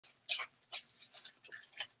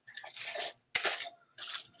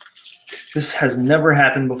This has never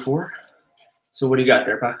happened before. So what do you got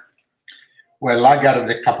there, Pa? Well, I got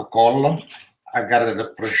the capicollo, I got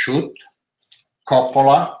the prosciutto,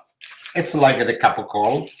 coppola, it's like the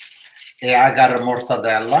capicollo, and I got a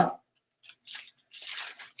mortadella.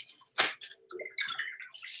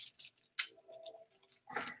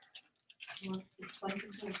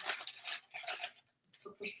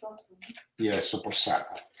 Yeah, super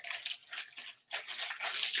sacco.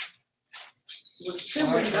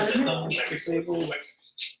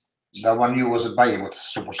 That one you was buying with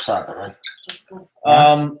super sacco, right?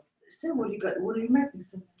 What do you make?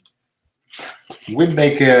 We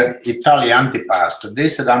make Italian antipasta.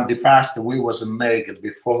 This antipasta we was make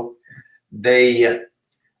before the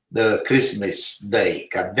Christmas day.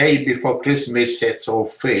 A day before Christmas, it's all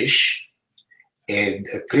fish. And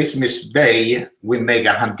Christmas day, we make a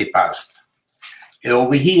antipasta. And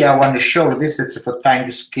over here, I want to show this. It's for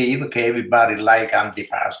Thanksgiving. Okay, everybody like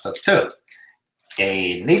antipasta too.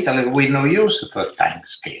 In Italy, we no use for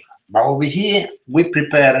Thanksgiving. But over here, we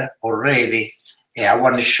prepare already. And I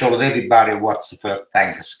want to show everybody what's for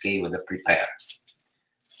Thanksgiving to prepare.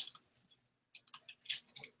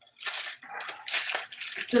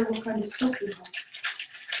 So what kind of stuff you have?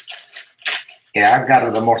 Yeah, I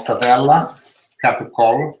got the mortadella,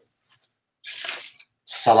 capicollo,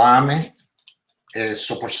 salame,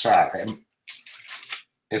 soppressate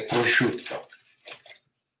e prosciutto.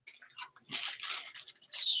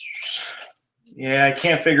 Yeah, I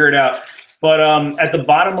can't figure it out. But at the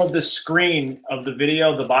bottom of the screen of the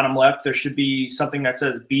video, the bottom left, there should be something that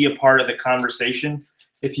says be a part of the conversation.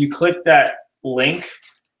 If you click that link,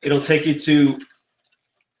 it'll take you to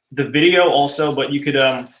the video also, but you could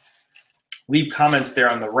leave comments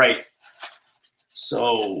there on the right.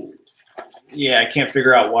 So yeah, I can't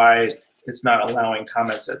figure out why it's not allowing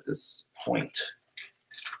comments at this point.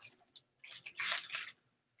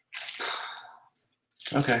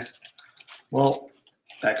 Okay, well,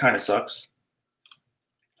 that kind of sucks.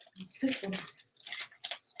 It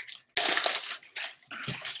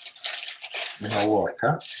don't work,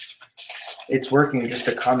 huh? It's working, just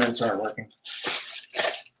the comments aren't working.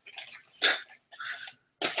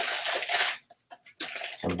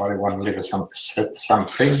 Somebody want to leave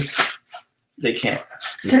something? They can't.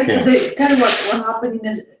 You can't. Tell you what happened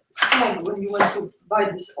in the store when you went to buy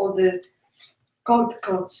this, all the coat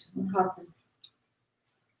coats. What happened?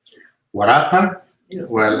 What happened? Yeah.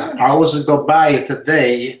 Well, I was go buy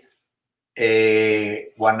today.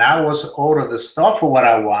 When I was order the stuff what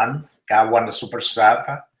I want a super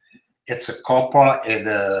salsa. It's a coppola and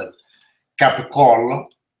a capicollo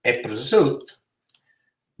e prosciutto.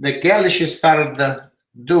 The girl, she started to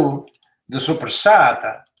do the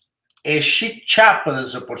supersata, and she chopped the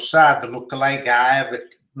supersata look like I have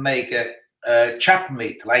make a chop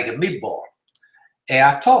meat, like a meatball. And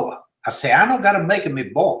I told her, I say, I don't gotta make a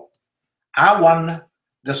meatball. I want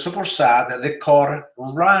the supersata, the core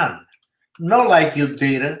run. Not like you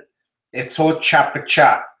did it. It's all chop.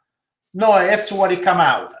 No, it's what it come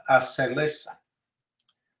out. I said, listen,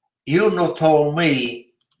 you not told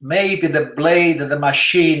me maybe the blade, the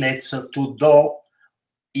machine, it's to do.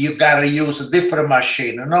 You gotta use a different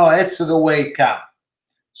machine. No, it's the way it come.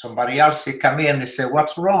 Somebody else come in and say,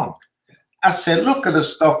 what's wrong? I said, look at the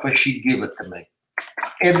stuff that she give it to me.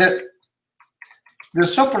 And the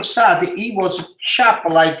supersata, he was chopped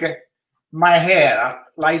like my hair,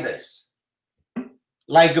 like this,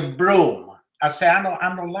 like a broom. I said,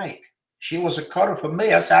 I don't like. She was a cutter for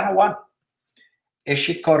me. I said, I don't want. And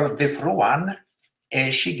she cut a different one,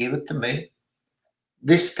 and she gave it to me.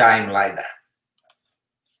 This kind like that.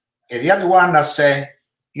 And the other one, I say,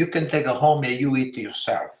 you can take it home and you eat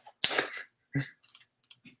yourself.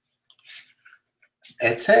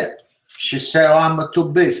 That's it. She said, oh, I'm too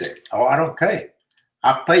busy. Oh, I don't care.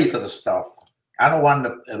 I pay for the stuff. I don't want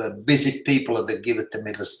the busy people that give it to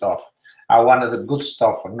me the stuff. I wanted the good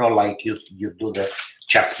stuff, not like you do the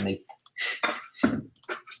chopped meat.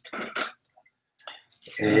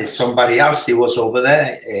 Somebody else, he was over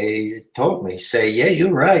there, he told me, say, yeah,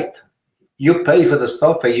 you're right. You pay for the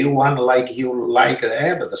stuff and you want like you like to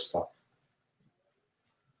have the stuff.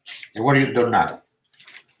 And what do you do now?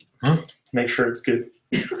 Make sure it's good.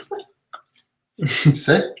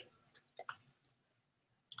 See?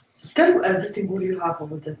 Tell me everything what you have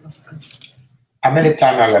over there, Pasquale. How many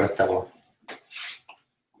times I gotta tell her?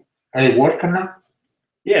 Are you working now?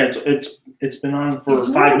 Yeah, it's been on for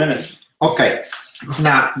 5 minutes. Okay.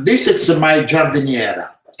 Now, this is my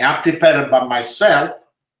giardiniera. I prepared it by myself,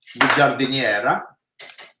 the giardiniera.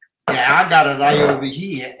 And I got it right over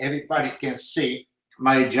here. Everybody can see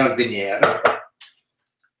my giardiniera.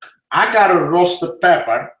 I got a roasted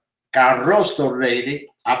pepper, got roast already,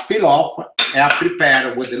 I peel off and I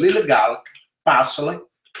prepare with a little garlic, parsley,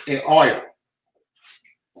 and oil.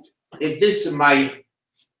 And this is my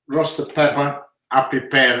roasted pepper. I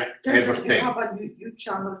prepare everything. You have a new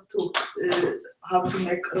channel too, how to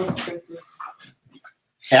make roast pepper.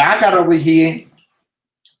 And I got over here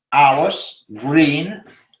olives, green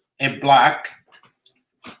and black.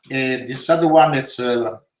 This other one, it's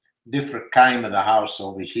a different kind of the house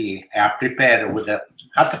over here. I prepare it with the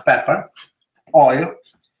hot pepper, oil,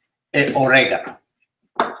 and oregano.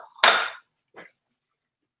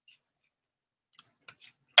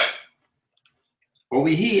 Over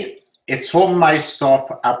here, it's all my stuff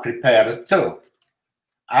I prepared too.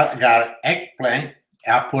 I got eggplant,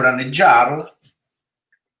 I put in a jar,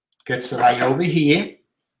 gets right over here.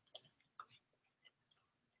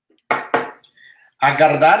 I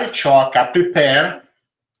got that artichoke I prepare,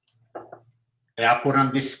 and I put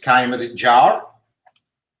in this kind of jar.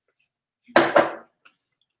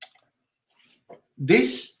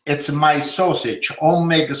 This, it's my sausage,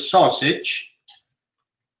 homemade sausage.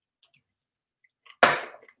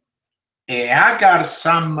 And I got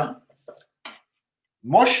some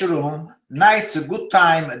mushroom. Now it's a good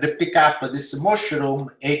time to pick up this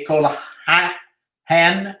mushroom. It's called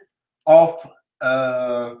hen of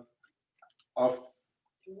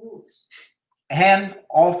hen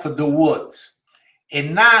of the woods.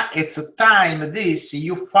 And now it's a time this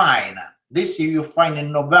you find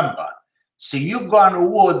in November. So you go in the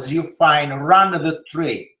woods, you find around the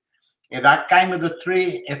tree. And that kind of the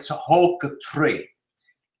tree, it's a oak tree.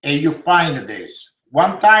 And you find this.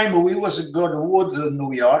 One time we was go to the woods in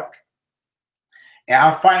New York, and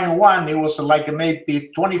I find one, it was like maybe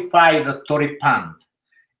 25 to 30 pounds.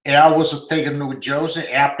 And I was taking New Jersey,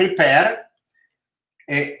 and I prepare.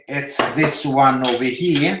 It's this one over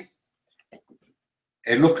here.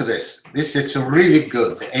 And look at this. This is really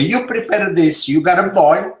good. And you prepare this, you got to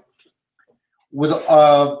boil with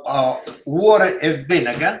water and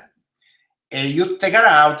vinegar. And you take it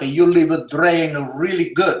out and you leave it drain really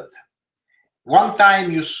good. One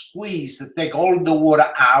time you squeeze to take all the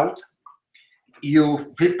water out,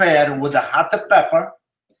 you prepare with the hot pepper,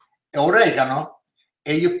 oregano,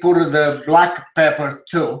 and you put the black pepper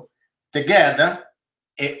too together,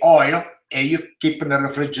 and oil, and you keep in the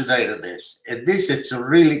refrigerator this. And this is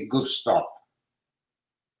really good stuff.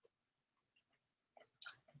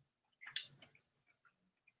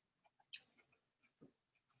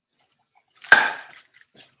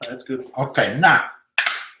 That's good. Okay, now,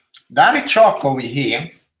 that artichoke over here,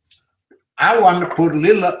 I want to put a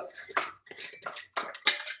little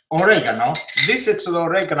oregano. This is the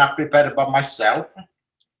oregano I prepared by myself.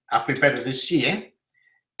 I prepared this here.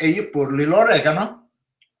 And you put a little oregano,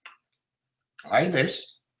 like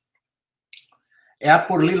this. And I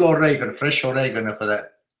put a little oregano, fresh oregano for the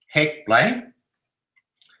eggplant.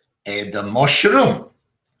 And the mushroom.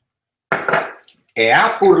 And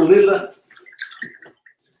I put a little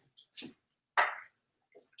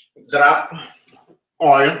drop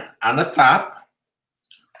oil on the top.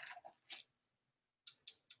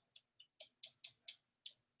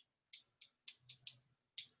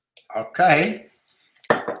 Okay.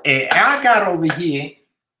 And I got over here,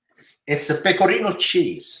 it's a pecorino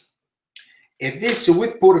cheese. And this we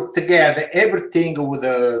put together everything with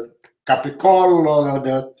the capicola,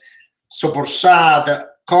 the sopressata,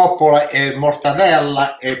 coppola, and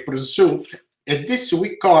mortadella, and prosciutto. And this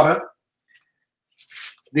we cut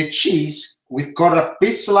the cheese, we cut a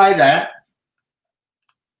piece like that.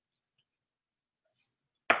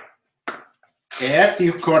 And after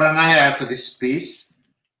you cut in half this piece,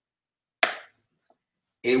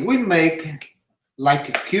 and we make like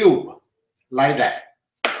a cube, like that.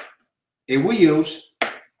 And we use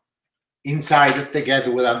inside it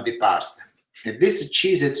together with antipasta. And this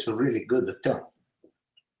cheese, it's really good too.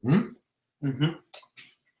 Mm-hmm.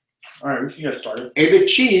 All right, we should get started. And the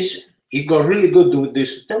cheese, it got really good with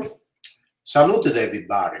this too. Salute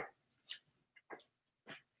everybody.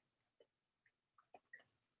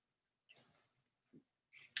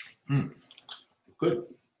 Good.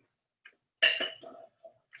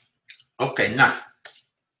 Okay, now.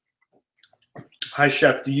 Hi,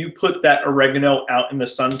 Chef. Do you put that oregano out in the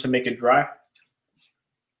sun to make it dry?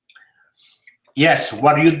 Yes,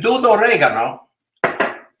 when you do the oregano,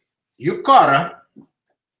 you cut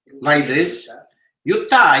like this, you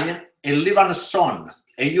tie and leave on the sun,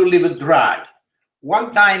 and you leave it dry.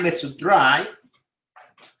 One time it's dry,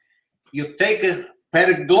 you take a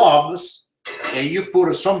pair of gloves, and you put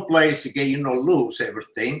it someplace again, you know, lose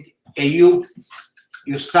everything, and you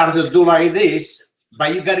start to do like this,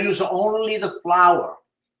 but you gotta use only the flower,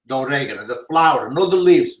 the oregano, the flower, not the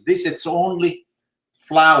leaves. This it's only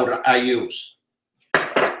flower I use.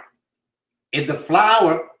 And the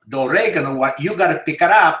flour, the oregano, what you gotta pick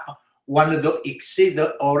it up when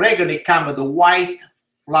the oregano come with the white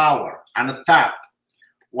flour on the top.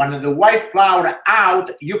 When the white flour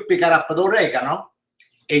out, you pick it up the oregano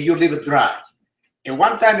and you leave it dry. And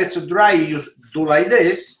one time it's dry, you do like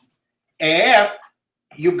this, and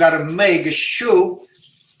you gotta make sure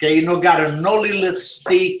okay, you know, got no little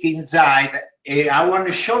stick inside. And I want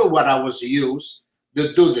to show you what I was used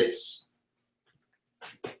to do this.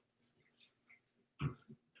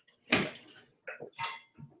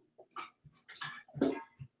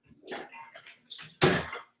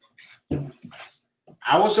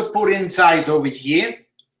 I was put inside over here,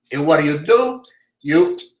 and what you do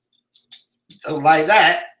like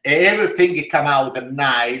that, and everything come out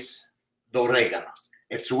nice, the oregano.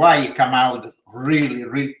 It's why it come out really,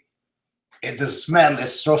 really, and the smell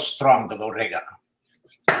is so strong, the oregano.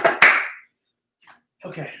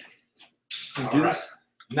 Okay. Do this?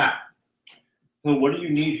 Now. Well, what do you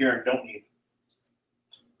need here and don't need?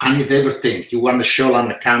 I need everything. You want to show on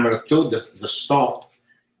the camera too, the stuff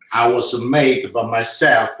I was made by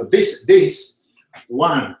myself. This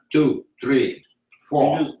 1, 2, 3,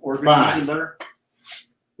 4, 5.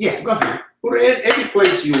 Yeah, go ahead. Put it any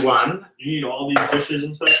place you want. You need all these dishes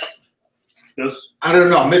and stuff? Yes. I don't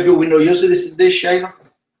know. Maybe we don't use this dish, Ivan.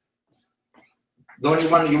 Don't you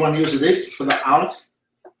want to use this for the olives?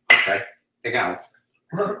 Okay, take out.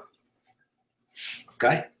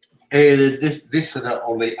 Okay. This is the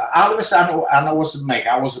only olives I was make.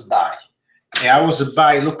 I was buy. Yeah, I was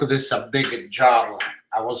buy. Look at this, a big jar.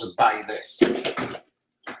 I was buy this.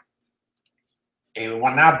 And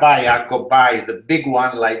when I buy, I go buy the big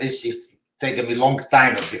one like this. Is taking me a long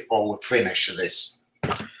time before we finish this.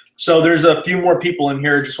 So there's a few more people in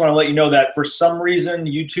here. Just want to let you know that for some reason,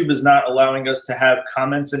 YouTube is not allowing us to have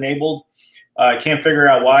comments enabled. I can't figure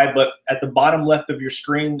out why, but at the bottom left of your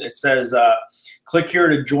screen, it says, click here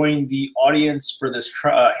to join the audience for this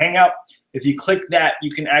Hangout. If you click that,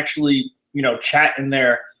 you can actually, you know, chat in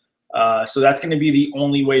there. So that's going to be the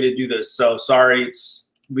only way to do this. So sorry,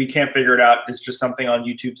 we can't figure it out. It's just something on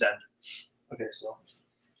YouTube's end. Okay, so.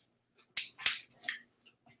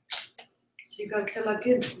 So you got to tell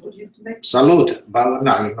again what you make. Salute, but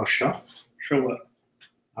no, you're not sure. Sure what?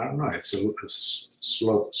 I don't know. It's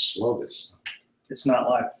slow this. It's not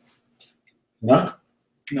live. No?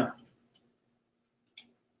 No.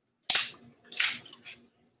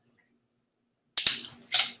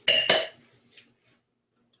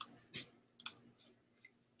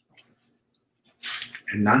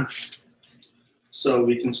 And none? So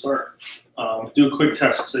we can start. Do a quick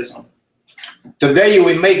test. Say something. Today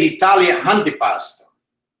we make Italian antipasto.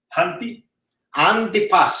 Hanti?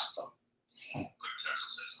 Antipasto.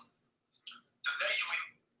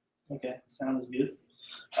 Okay, sounds good.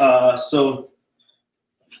 So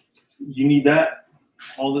you need that,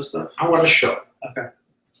 all this stuff? I want to show. Okay.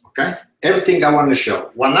 Okay? Everything I want to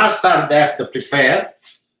show. When I start to prepare,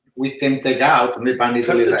 we can take out, maybe I need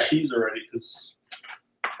Cut a little. the cheese already, because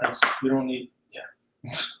we don't need,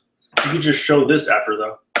 yeah. You could just show this after,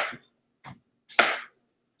 though.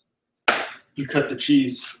 You cut the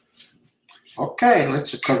cheese. Okay,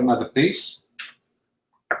 let's cut another piece.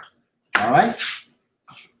 All right.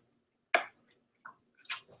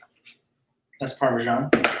 That's Parmesan.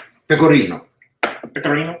 Pecorino.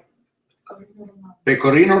 Pecorino.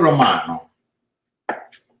 Pecorino Romano.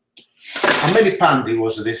 How many pounds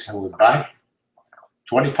was this I would buy?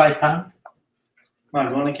 25 pounds? Come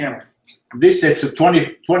on, go on the camera. This is a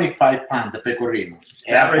 25 pound pecorino.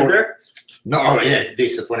 That right there? No, yeah,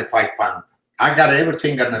 this is 25 pound. I got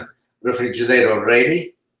everything in the refrigerator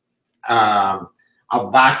already. A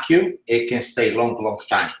vacuum, it can stay long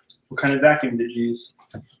time. What kind of vacuum did you use?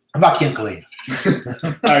 A vacuum cleaner.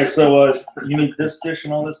 All right, so you need this dish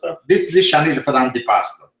and all this stuff? This dish I need for the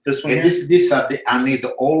antipasto. This one And here? this I need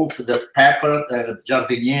all of the pepper,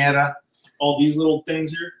 giardiniera. All these little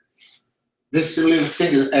things here? This little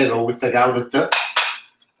thing, we take out the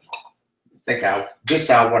take out. This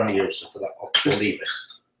I want to use for the olive.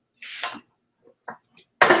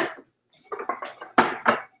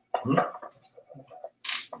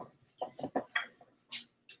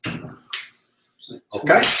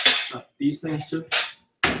 Okay. These things too?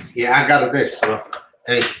 Yeah, I got this.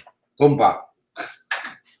 Hey, Kumba.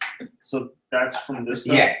 So that's from this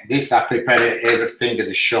stuff? Yeah, this I prepared everything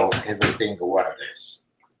to show everything what it is.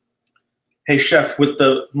 Hey, chef, with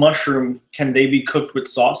the mushroom, can they be cooked with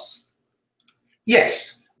sauce?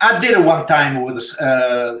 Yes, I did it one time with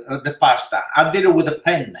the pasta. I did it with a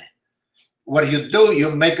penne. What you do,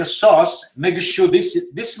 you make a sauce. Make sure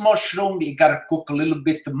this mushroom you gotta cook a little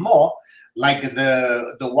bit more, like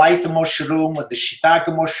the white mushroom, the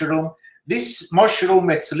shiitake mushroom. This mushroom,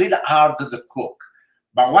 it's a little hard to cook.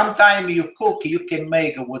 But one time you cook, you can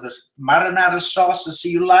make it with a marinara sauce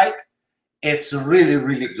you like. It's really,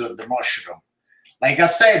 really good, the mushroom. Like I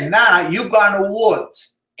said, now you go in the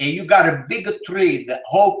woods and you got a big tree, the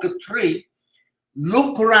oak tree.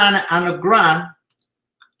 Look around on the ground,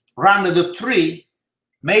 around the tree,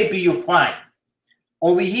 maybe you find.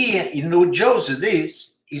 Over here in New Jersey,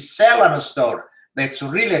 this is selling a store, but it's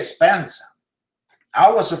really expensive.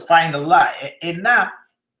 I was find a lot, and now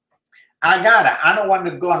I don't want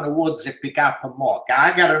to go in the woods and pick up more.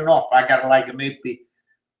 I got enough. I got like maybe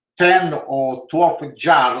 10 or 12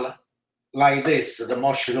 jars like this, the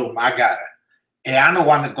mushroom I got it. And I don't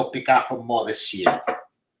want to go pick up more this year.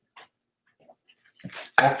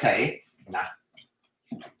 Okay, now.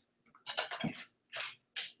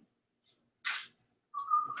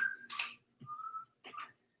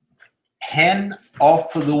 Hen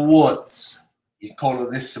of the woods. You call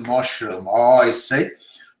this mushroom. Oh, you see?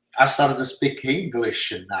 I started to speak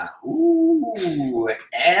English now. Ooh,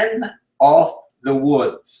 hen of the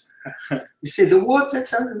woods. You see, the woods,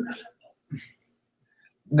 it's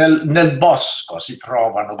nel bosco si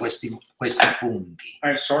trovano questi funghi.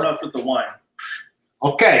 All right, start off with the wine.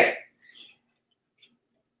 Okay.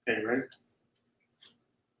 Okay, ready?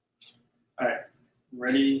 All right,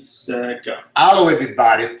 ready, set, go. Hello,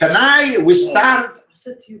 everybody. Tonight we start. I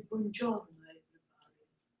said to you, buongiorno, everybody.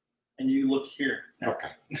 And you look here.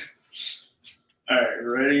 Okay. All right,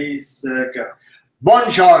 ready, set, go.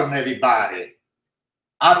 Buongiorno, everybody.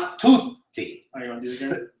 A tutti. Are you going to do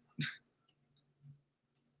it again?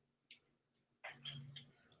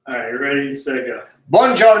 All right, ready, set, go.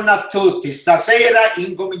 Buongiorno a tutti. Stasera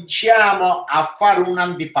incominciamo a fare un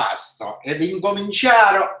antipasto ed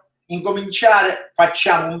incominciare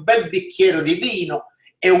facciamo un bel bicchiere di vino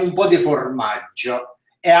e un po' di formaggio.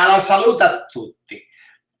 E alla salute a tutti.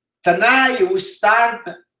 Tonight we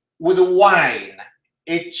start with wine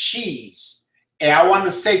and cheese. And I want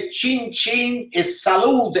to say chin chin and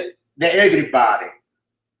salute to everybody.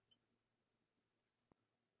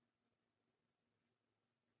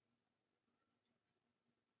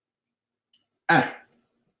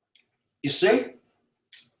 You see,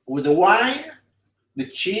 with the wine, the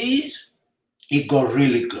cheese, it goes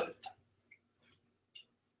really good.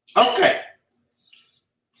 Okay.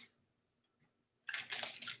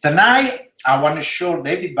 Tonight, I want to show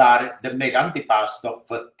everybody the make antipasto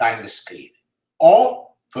for Thanksgiving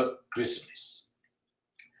or for Christmas.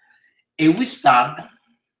 And we start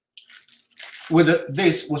with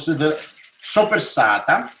this was the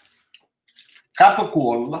soppressata,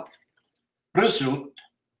 capocollo, prosciutto,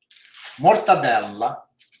 mortadella.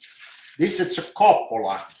 This is a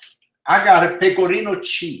coppola. I got a pecorino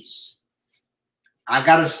cheese. I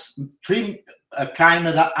got a three kind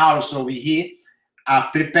of the house over here. I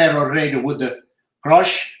prepare already with the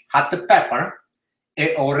crushed hot pepper, and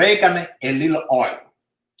oregano, and little oil.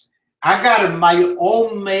 I got my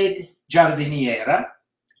homemade giardiniera.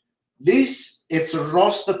 This is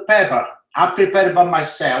roasted pepper. I prepare by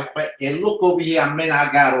myself, and look over here, I mean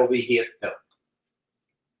I got over here too.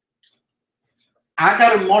 I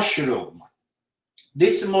got a mushroom.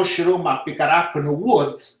 This mushroom I picked up in the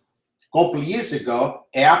woods a couple of years ago,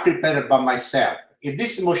 and I prepared it by myself. And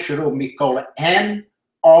this mushroom we call hen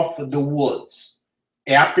of the woods.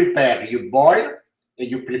 And I prepare, you boil, and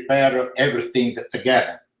you prepare everything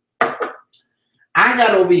together. I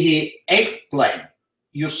got over here eggplant.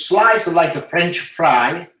 You slice like a French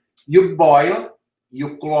fry, you boil,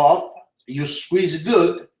 you clove, you squeeze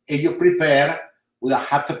good, and you prepare with a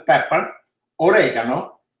hot pepper,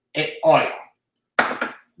 oregano, and oil.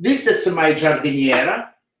 This is my giardiniera,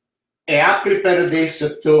 and I prepare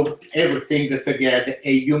this to everything together,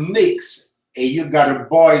 and you mix, and you gotta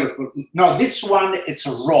boil. No, this one it's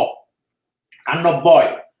raw. I'm not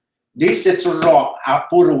boil. This it's raw. I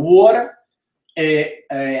put water,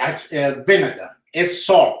 vinegar, and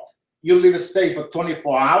salt. You leave it stay for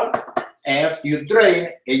 24 hours. After you drain,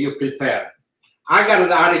 and you prepare. I got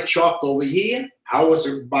the artichoke over here. I was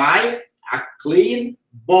buy. I clean,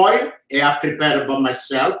 boil, and I prepare it by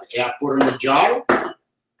myself, and I put in a jar.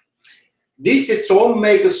 This is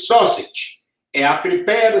homemade sausage. And I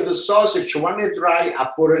prepare the sausage when it's dry,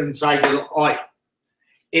 I put it inside the oil.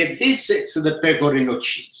 And this is the pecorino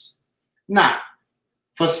cheese. Now,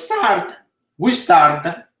 for start, we start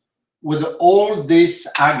with all this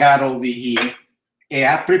I got over here. And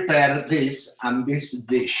I prepare this on this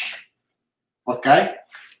dish. Okay?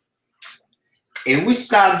 And we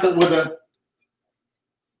start with the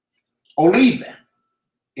olive.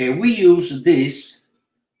 And we use this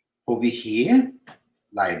over here,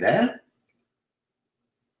 like that.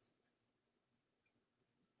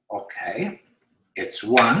 Okay, it's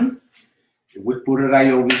one. We put it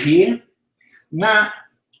right over here. Now,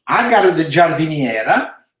 I got the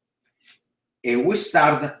giardiniera. And we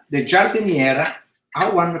start the giardiniera. I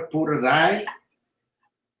want to put it right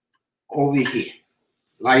over here,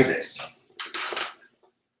 like this.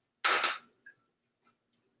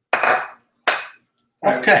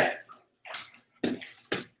 Okay.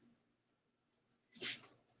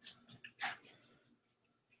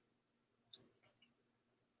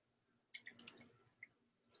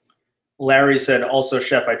 Larry said, also,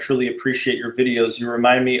 Chef, I truly appreciate your videos. You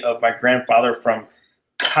remind me of my grandfather from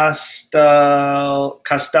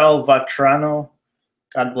Castelvetrano.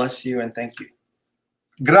 God bless you and thank you.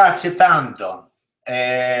 Grazie tanto.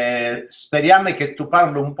 Speriamo che tu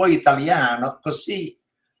parli un po' italiano, così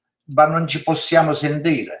ma non ci possiamo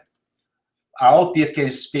sentire. I hope you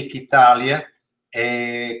can speak Italia.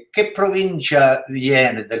 Che provincia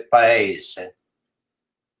viene del paese?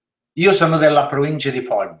 Io sono della provincia di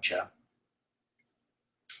Foggia.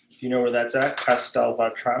 Do you know where that's at?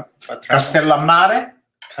 Castelvetrano? Castellammare?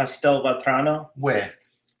 Castelvetrano? Where?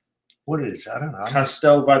 What is it? I don't know.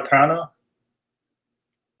 Castelvetrano?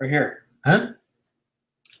 Right here. Huh?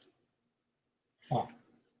 Oh.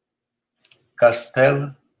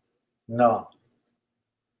 No.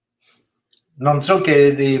 Non so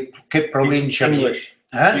che provincia. English.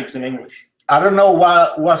 Speaks in English. I don't know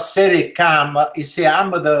what city come. You see,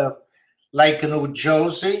 I'm like New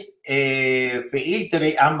Jersey. For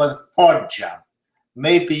Italy, I'm Foggia.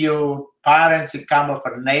 Maybe your parents come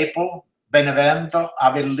from Naples, Benevento,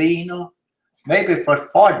 Avellino. Maybe for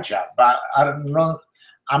Foggia, but I'm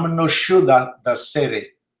not sure that the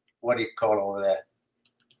city, what do you call over there?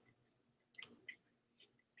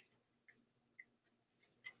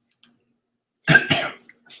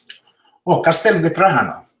 Oh,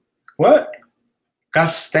 Castelvetrano. What?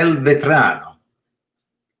 Castelvetrano.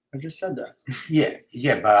 I just said that.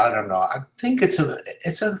 Yeah, but I don't know. I think it's a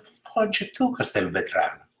Foggia too,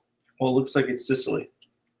 Castelvetrano. Well, it looks like it's Sicily.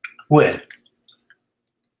 Where?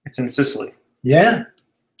 It's in Sicily. Yeah.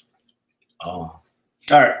 Oh.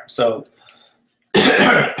 All right. So.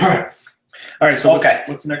 All right. So okay.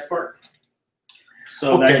 What's the next part?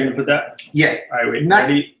 So now you're gonna put that. Yeah. All right. Wait. Now,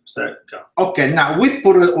 ready, set, go. Okay. Now we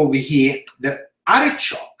put it over here. The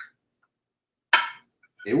artichoke.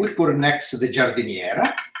 And we put it next to the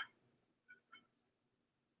giardiniera.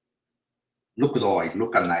 Look at the oil.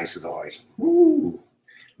 Look how nice the oil. Ooh.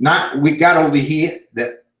 Now we got over here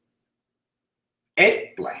the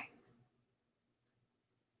eggplant.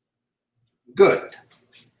 Good.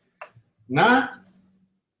 Now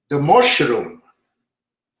the mushroom.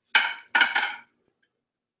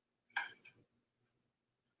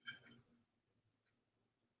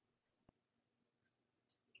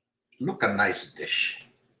 Look a nice dish.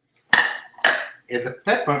 And the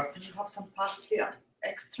pepper. And you have some parsley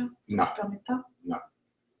extra? No. Tomato? No.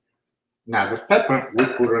 Now the pepper we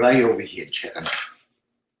put right over here, Jeremy.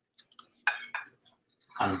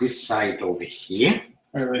 On this side over here.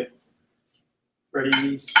 All right.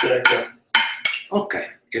 Ready, set, go. Okay.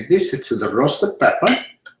 And this is the roasted pepper.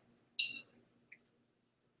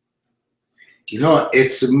 You know,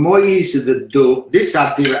 it's more easy to do. This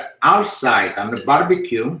up here outside on the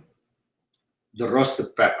barbecue, the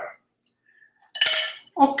roasted pepper.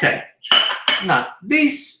 Okay. Now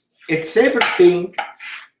this, it's everything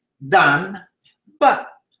done, but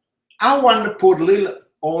I want to put a little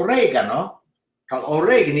oregano, because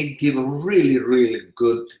oregano give a really, really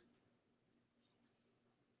good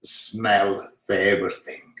smell for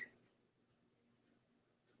everything.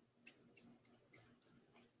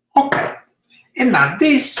 Okay. And now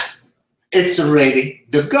this, it's ready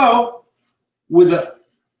to go with the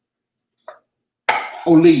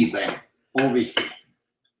olive over here.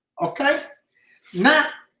 Okay? Now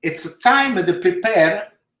it's time to prepare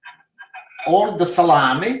all the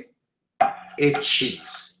salami and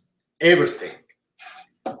cheese, everything.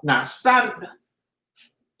 Now start.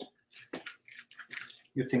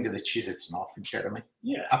 You think the cheese is enough, Jeremy?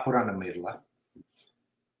 Yeah. I put on the middle.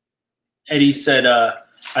 Eddie said,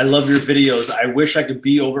 I love your videos. I wish I could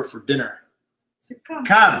be over for dinner. So come.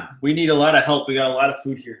 Come. We need a lot of help. We got a lot of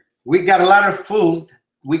food here. We got a lot of food.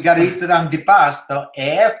 We got to eat the antipasto.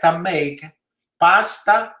 And have to make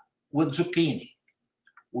pasta with zucchini,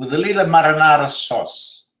 with a little marinara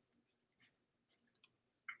sauce.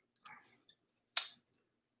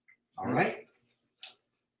 All right?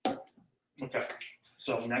 Okay.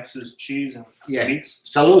 So next is cheese and meats.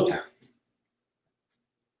 Salute.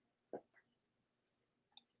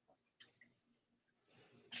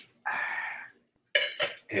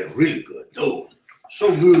 It's really good. Oh,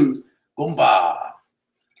 so good. Gumba.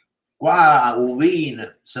 Qua un vino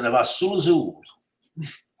se ne va su. All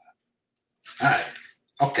right.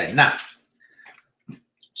 Okay, now.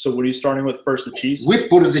 So what are you starting with first, the cheese? We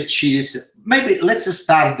put the cheese. Maybe let's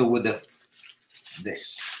start with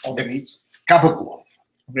this. All the meats? Capoculo.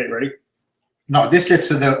 Okay, ready? No, this is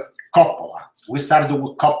the coppola. We started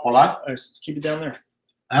with coppola. Keep it down there.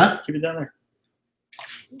 Huh? Keep it down there.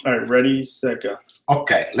 All right, ready, set, go.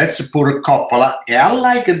 Okay, let's put a coppola. And I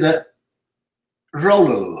like the roll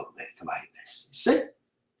a little bit like this. See?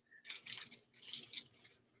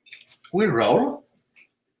 We roll.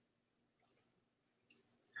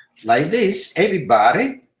 Like this,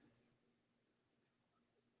 everybody,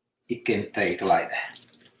 it can take like that.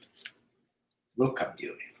 Look how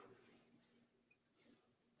beautiful.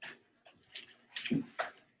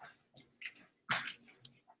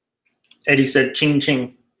 Eddie said ching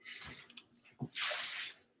ching.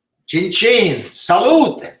 Chin chin,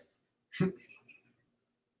 salute.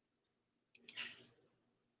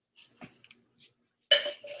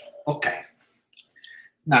 Okay.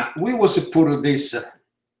 Now we was to put this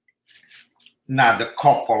now the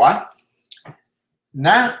coppola.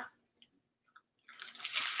 Now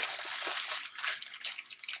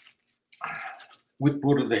we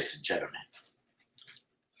put this, Jeremy.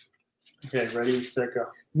 Okay, ready, set, go.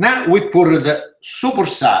 Now we put the super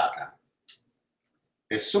sad.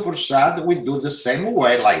 The super sad we do the same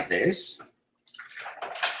way like this.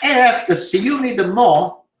 And if you need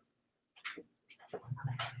more,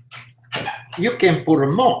 you can put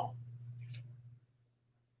more.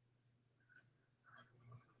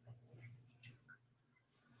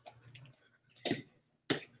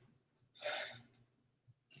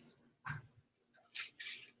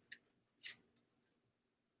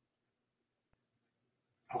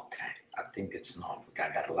 Okay, I think it's enough.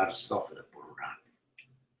 I got a lot of stuff to put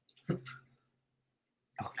around.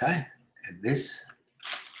 Okay, and this.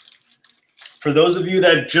 For those of you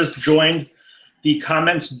that just joined, the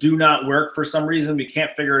comments do not work for some reason. We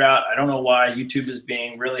can't figure it out. I don't know why. YouTube is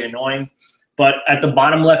being really annoying. But at the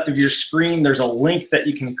bottom left of your screen, there's a link that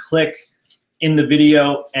you can click in the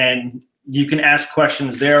video, and you can ask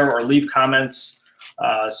questions there or leave comments.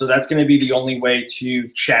 So that's going to be the only way to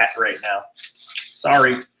chat right now.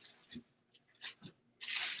 Sorry.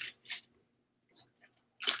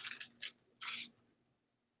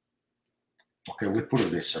 Okay, we put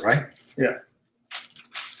this, right? Yeah.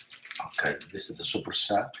 Okay, this is the super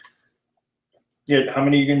set. Yeah, how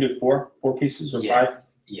many are you going to do? Four? 4 pieces or Yeah. 5?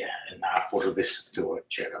 Yeah, and now I put this to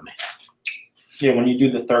Jeremy. Yeah, when you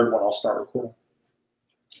do the third one, I'll start recording.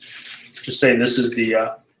 Just say this is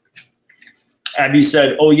the, Abby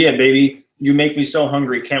said, oh yeah, baby, you make me so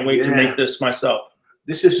hungry. Can't wait to make this myself.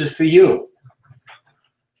 This is for you.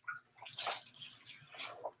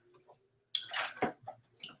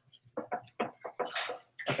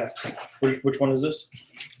 Okay. Which one is this?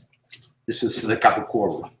 This is the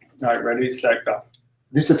capicollo. All right, ready, set, go.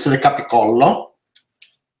 This is the capicollo.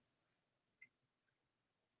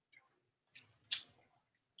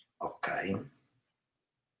 Okay.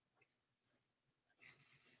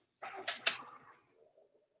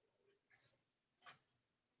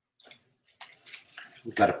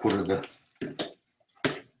 We gotta put the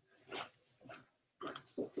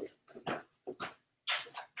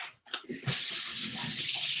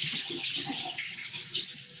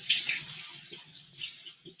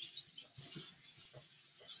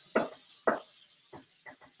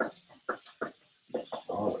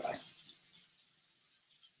all right.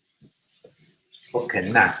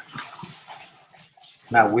 Okay,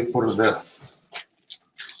 now we put the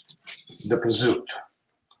prosciutto.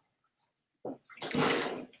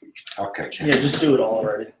 Okay, Jim. Yeah, just do it all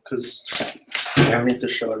already, because I don't need to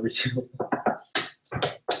show every single one.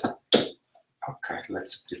 Okay,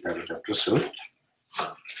 let's prepare the prosciutto.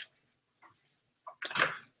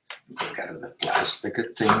 Got the plastic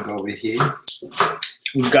thing over here.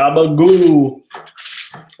 Gabagoo,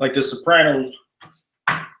 like the Sopranos.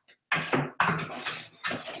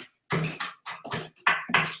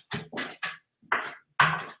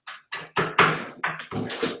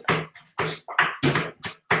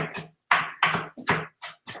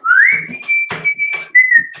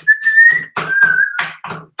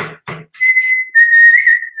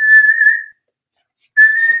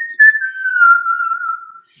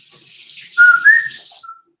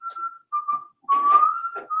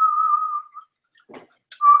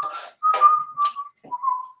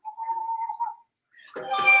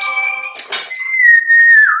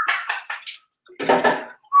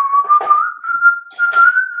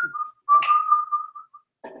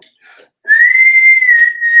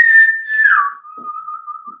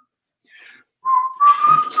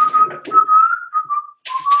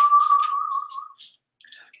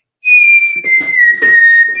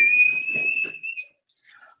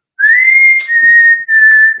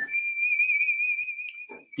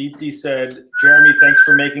 Deepti said, Jeremy, thanks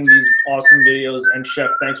for making these awesome videos, and Chef,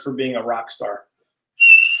 thanks for being a rock star.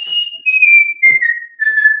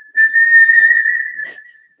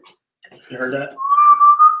 You heard that?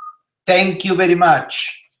 Thank you very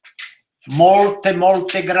much. Molte,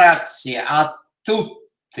 molte grazie a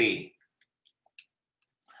tutti.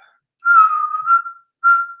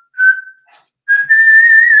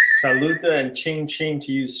 Saluta and ching ching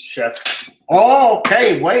to you, Chef. Oh,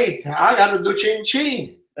 okay, wait. I gotta do chin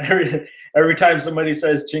chin. Every time somebody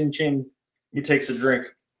says ching ching, he takes a drink.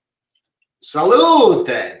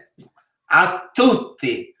 Salute a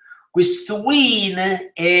tutti. Questo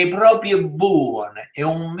wine è proprio buono, è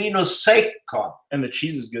un vino secco. And the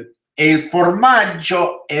cheese is good. E il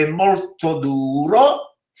formaggio è molto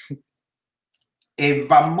duro e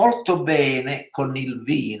va molto bene con il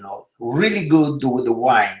vino. Really good with the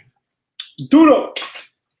wine. Duro!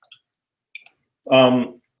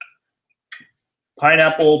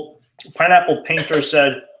 Pineapple Painter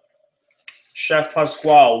said, Chef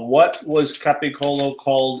Pasquale, what was Capicolo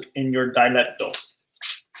called in your dialetto?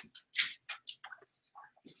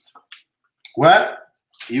 Well,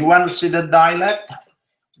 you want to see the dialect?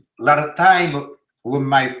 A lot of time with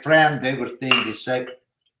my friend, everything, he said,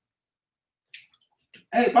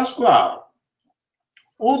 hey, Pasquale,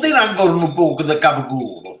 udine ancora un poco di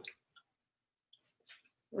capoculo.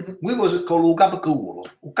 We was called capoculo.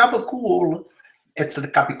 Capoculo, it's the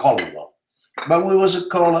capicollo. But we was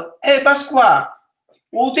called, hey, Pasquale,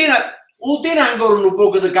 udine ancora un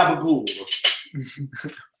poco di capoculo.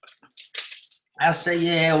 I say,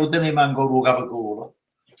 yeah, udine ancora un capoculo.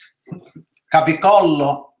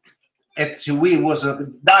 Capicollo, it's we was a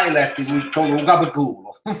dialect we call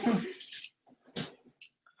capoculo.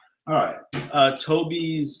 All right.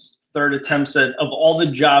 Toby's third attempt said, of all the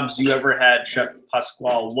jobs you ever had, Chef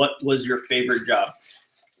Pasquale, what was your favorite job?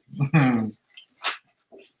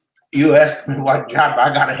 You asked me what job I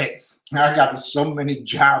got so many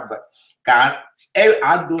jobs.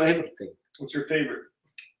 I do everything. What's your favorite?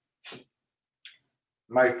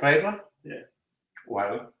 My favorite? Yeah.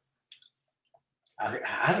 Well,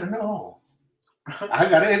 I don't know. I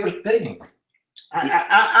got everything.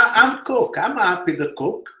 I'm cook. I'm happy to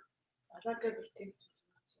cook. I like everything.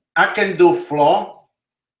 I can do flour,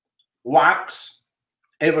 wax,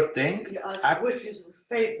 everything. You ask which is your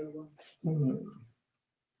favorite one.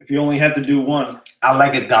 If you only had to do one. I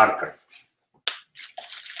like a garden.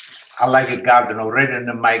 I like a garden. Already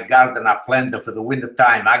in my garden, I planted for the winter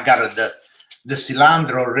time. I got the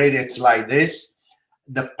cilantro already. It's like this.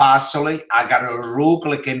 The parsley. I got a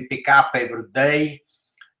arugula I can pick up every day.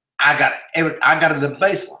 I got the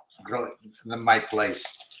basil growing in my place.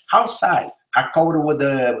 Outside, I cover it with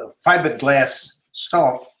the fiberglass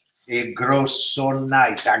stuff. It grows so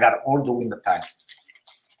nice. I got all the winter time.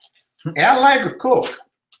 And I like to cook.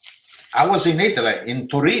 I was in Italy, in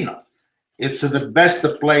Torino. It's the best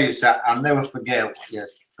place. I'll never forget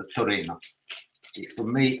Torino. For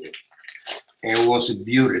me, it was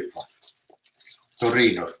beautiful.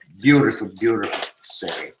 Torino, beautiful, beautiful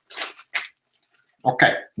city.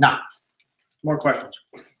 Okay, now. More questions.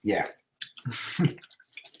 Yeah.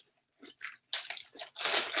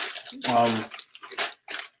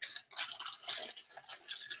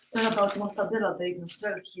 What about mortadella? They can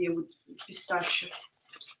sell here with pistachio.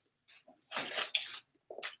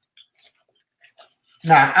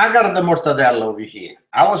 Now, I got the mortadella over here.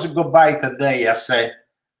 I was to go buy today. I say,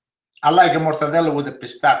 I like a mortadella with a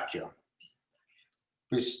pistachio.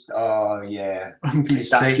 Oh, yeah.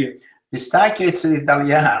 Pistachio. Pistachio, it's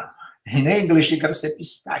Italiano. In English, you gotta say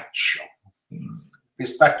pistachio.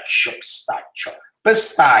 Pistachio, pistachio.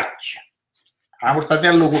 Pistachio. A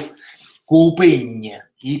mortadella con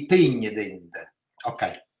i pigni dentro.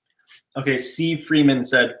 Okay. Okay, C. Freeman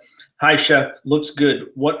said, hi, Chef. Looks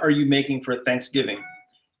good. What are you making for Thanksgiving?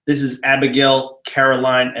 This is Abigail,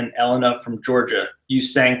 Caroline, and Elena from Georgia. You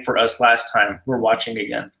sang for us last time. We're watching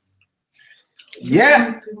again.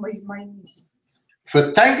 Yeah. My niece.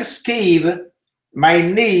 For Thanksgiving, my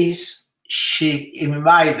niece, she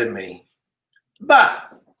invited me.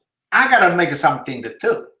 But I gotta make something to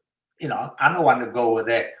do. You know, I don't want to go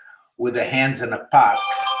with the hands in the park.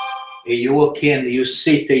 You walk in, you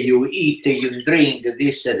sit, you eat, you drink,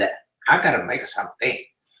 this and that. I gotta make something.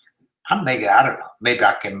 I don't know, maybe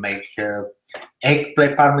I can make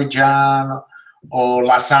eggplant parmigiano or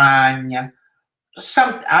lasagna.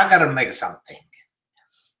 I gotta make something.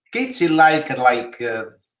 Kids like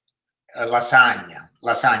lasagna.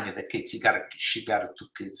 Lasagna, the kids, she got two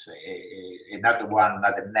kids, another one,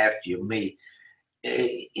 another nephew, me.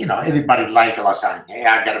 You know, everybody like lasagna.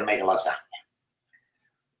 I gotta make lasagna.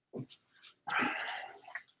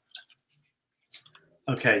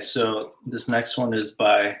 Okay, so this next one is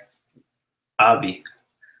by Avi.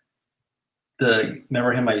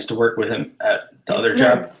 Remember him? I used to work with him at the other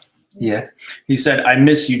job. Yeah. He said, "I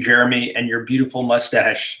miss you, Jeremy, and your beautiful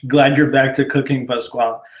mustache. Glad you're back to cooking,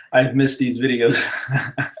 Pasquale. I've missed these videos."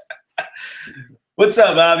 What's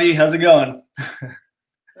up, Avi? How's it going?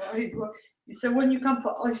 He said, when you come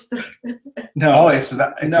for oyster. No, Oh, it's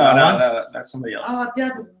that. It's that one? no, that's somebody else. The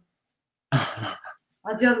other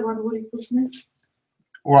one. The other one, what do you put name?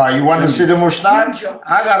 Well, you want to see the mustache? Giorgio.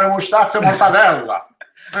 I got a mustache mortadella.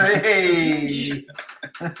 Hey.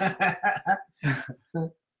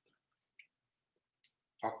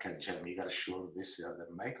 Okay, Jeremy, you gotta show this the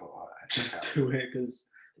makeup. Just do it, because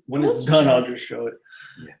when it's done, I'll just show it.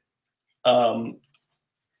 Yeah.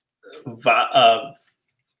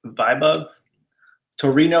 Vibov.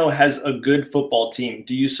 Torino has a good football team.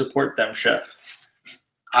 Do you support them, Chef?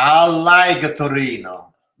 I like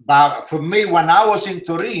Torino, but for me, when I was in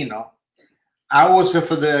Torino, I was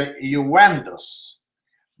for the Juventus.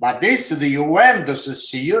 But this, the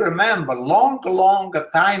Juventus, you remember, long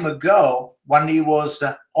time ago, when he was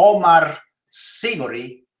Omar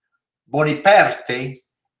Sivori, Boniperti,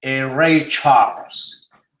 and Ray Charles.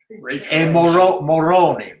 And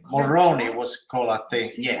Moroni was called, I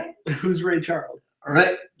think. Yeah. Who's Ray Charles?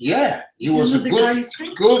 Yeah, he was a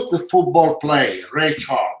good football player, Ray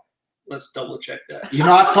Charles. Let's double check that. You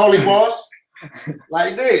know how tall he was?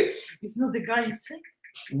 Like this. He's not the guy you say?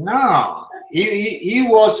 No, he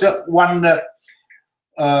was one.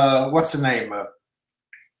 What's the name?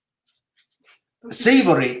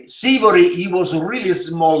 Sivori. He was a really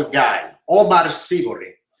small guy. Omar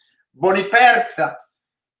Sivori. Boniperti.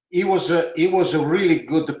 He was a really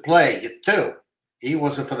good player too. He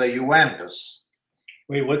was for the Juventus.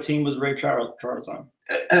 Wait, what team was Ray Charles on?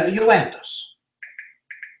 Juventus.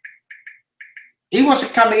 He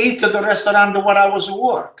was coming eat to the restaurant where I was at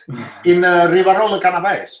work in Rivarolo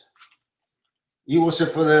Canavese. He was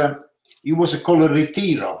called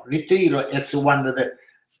Ritiro. Ritiro, it's one of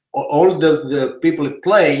all the people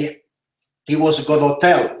play. He was a good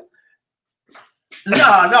hotel.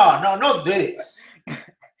 No, not this.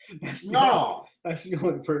 That's the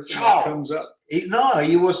only person that comes up. He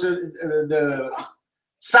was the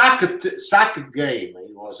soccer game.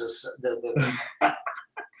 He was Is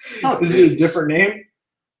it a different name?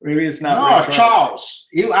 Maybe it's not. No, Charles.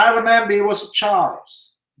 I remember he was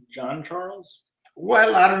Charles. John Charles?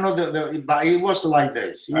 Well, I don't know, but he was like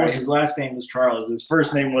this. His last name was Charles. His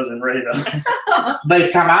first name wasn't Ray, though. But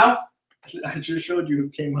it come out? I just showed you who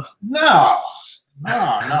came up. No.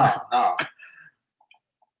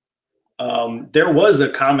 There was a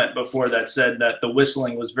comment before that said that the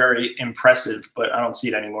whistling was very impressive, but I don't see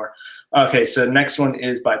it anymore. Okay, so next one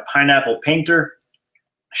is by Pineapple Painter.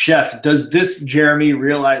 Chef, does this Jeremy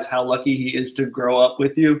realize how lucky he is to grow up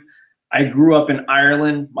with you? I grew up in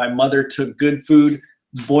Ireland. My mother took good food,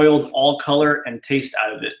 boiled all color and taste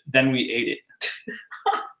out of it. Then we ate it.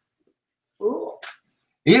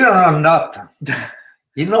 You don't know nothing.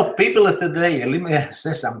 You know, people of today, let me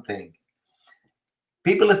say something.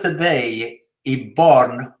 People of today are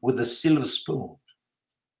born with a silver spoon.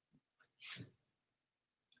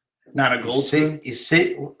 Not a gold spoon? You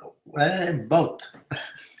see, both.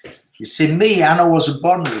 You see, me, I was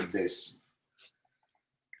born with this.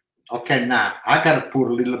 Okay, now I gotta put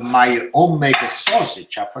a little my homemade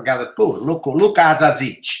sausage. I forgot to put. Look at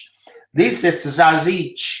sausage. This is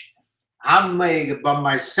sausage I made by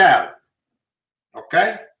myself.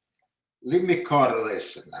 Okay, let me color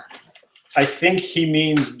this now. I think he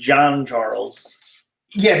means John Charles.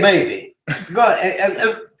 Yeah, maybe. Go.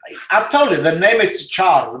 I told you the name is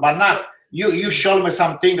Charles, but not you. You showed me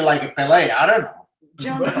something like a Pele. I don't know.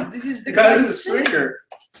 John, this is the guy. The singer.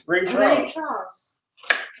 Ray Charles.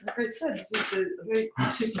 Like I said, this is the Ray.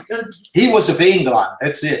 He was of England.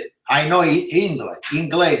 That's it. I know England.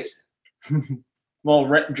 Inglese. Well,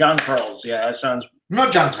 John Charles. Yeah, that sounds.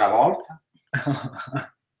 Not John Travolta. I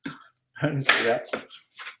didn't see that.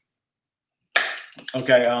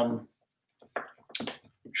 Okay.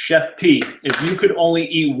 Chef P, if you could only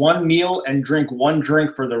eat one meal and drink one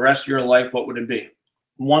drink for the rest of your life, what would it be?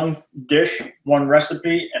 One dish, one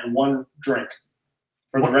recipe, and one drink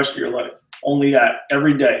for the rest of your life. Only that,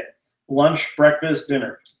 every day. Lunch, breakfast,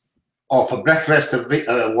 dinner. Oh, for breakfast,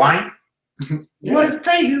 wine? What is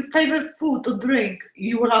your favorite food or drink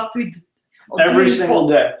you will have to eat? Every single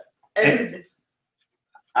day. Every day.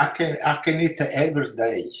 I can eat every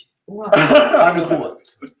day. Wow. Panagod.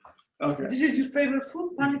 Okay. This is your favorite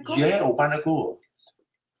food, panagod? Yeah, panagod.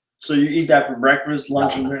 So you eat that for breakfast,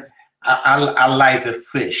 lunch, and dinner? I like the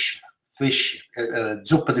fish,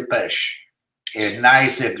 zuppa di pesce, a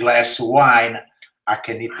nice glass of wine. I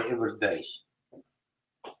can eat every day.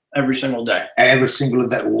 Every single day. Every single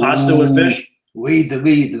day. Pasta with fish?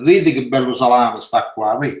 Vedi che bello salame sta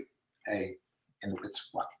qua, vedi? Hey, and it's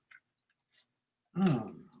qua.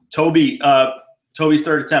 Toby's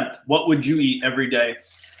third attempt. What would you eat every day?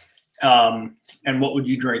 And what would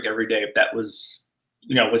you drink every day if that was,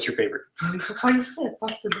 what's your favorite? What you said?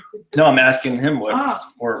 Pasta with fish. No, I'm asking him what,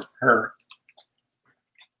 or her.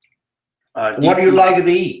 What do you like to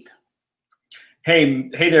eat? Hey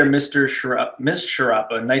there, Miss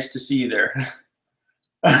Sharapa. Nice to see you there.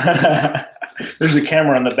 There's a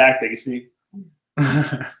camera on the back that you see.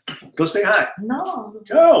 Go say hi. No.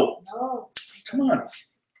 Go. No. Come on.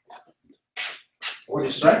 What do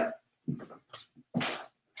you say?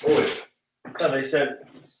 Oh, they said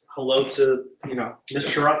hello to, Miss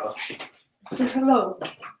Sharapa. Say hello.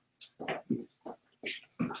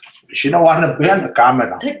 She don't want to be on the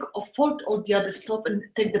camera. Take a fold all the other stuff and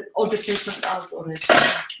take all the papers out already.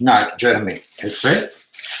 No, Jeremy, it's it.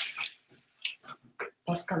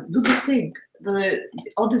 Pascal, do the thing, the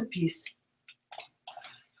other piece.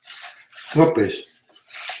 What piece?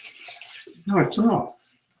 No, it's not.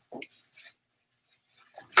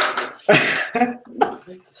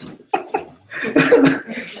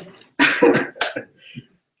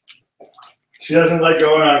 She doesn't like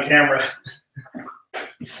going on camera.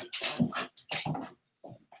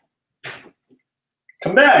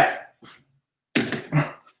 Come back.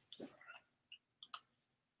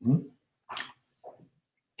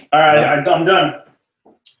 All right, I'm done.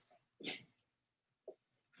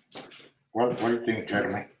 What do you think,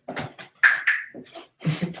 Jeremy?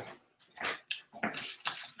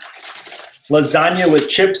 Lasagna with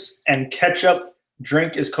chips and ketchup.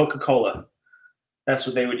 Drink is Coca-Cola. That's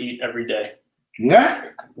what they would eat every day. Yeah?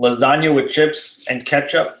 Lasagna with chips and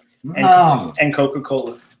ketchup and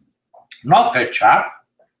Coca-Cola. Not ketchup.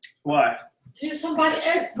 Why? This is somebody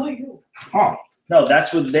else, not you. Oh. No,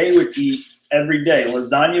 that's what they would eat every day.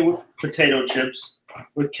 Lasagna with potato chips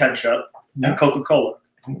with ketchup and Coca-Cola.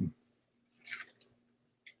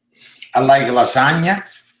 I like lasagna,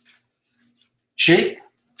 chip,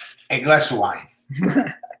 a glass of wine.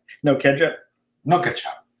 No ketchup? No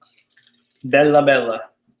ketchup. Bella.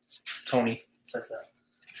 Tony says that.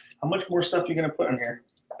 How much more stuff are you going to put in here?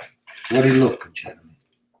 What are you looking, Jeremy?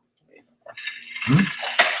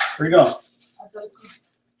 Where you go?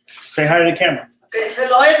 Say hi to the camera. Okay,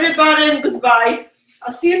 hello everybody and goodbye.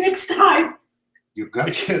 I'll see you next time. You I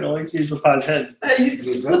got? can only see Papa's head. You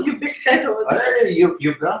put your big head over there. Hey,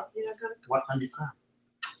 you got? Yeah, I got it What time you got?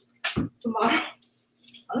 tomorrow.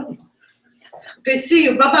 I don't know. Okay, see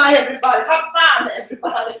you. Bye-bye, everybody. Have fun,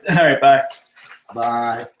 everybody. All right, bye.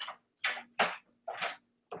 Bye.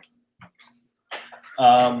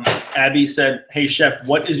 Abby said, hey, chef,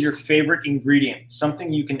 what is your favorite ingredient?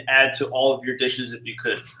 Something you can add to all of your dishes if you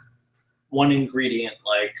could. One ingredient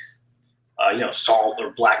like, salt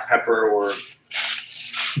or black pepper or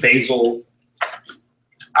basil.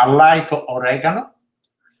 I like oregano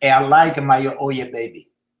and I like my oye baby.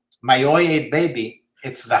 My oye baby,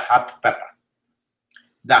 it's the hot pepper.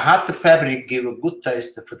 The hot pepper gives a good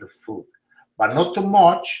taste for the food, but not too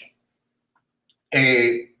much.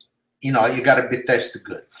 You gotta be tasted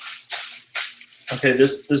good. Okay,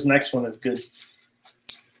 this next one is good.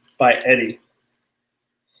 By Eddie.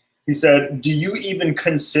 He said, do you even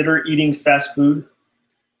consider eating fast food?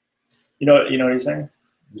 You know what he's saying?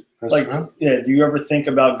 Like, yeah, do you ever think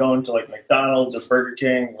about going to like McDonald's or Burger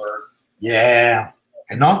King or? Yeah,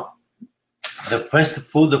 the fast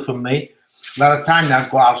food for me, a lot of times I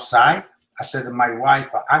go outside. I said to my wife,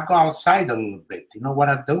 I go outside a little bit. You know what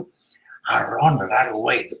I do? I run right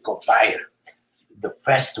away to go buy the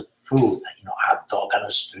fast food, hot dog on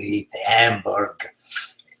the street, the hamburger,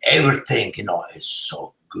 everything, is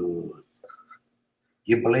so good.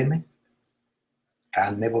 You believe me?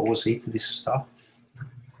 I never was eat this stuff.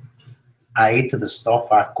 I eat the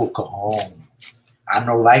stuff I cook at home. I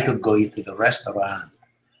don't like to go eat to the restaurant.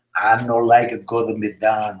 I don't like to go to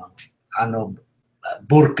McDonald's. I know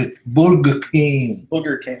Burger King. Burger King.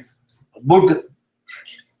 Burger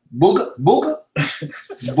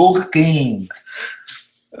King.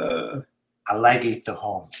 I like it at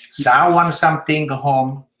home. So I want something at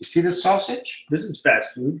home. You see the sausage? This is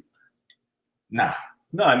fast food. Nah.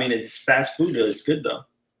 No, I mean, it's fast food. It's good, though.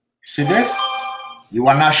 See this? You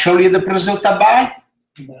want to show you the prosciutto I buy?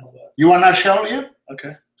 No. You want to show you?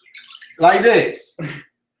 Okay. Like this.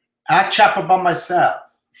 I chop it by myself.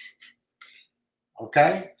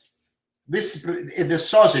 Okay? The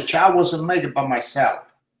sausage, I was made by myself.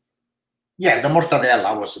 Yeah, the mortadella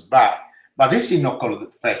I was buy. But this is not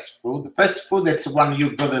called fast food. Fast food, that's when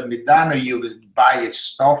you go to McDonald's, you buy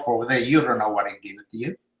stuff over there. You don't know what I give it to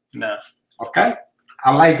you. No. Okay?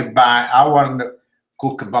 I want to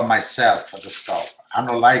cook by myself for the stuff. I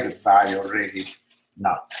don't like to buy already.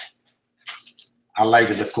 No. I like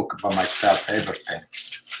to cook by myself, everything.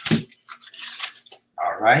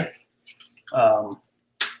 All right?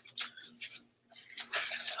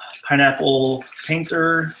 Pineapple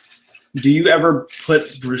painter. Do you ever put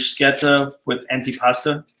bruschetta with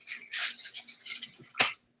antipasta?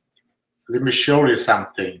 Let me show you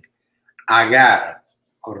something. I got it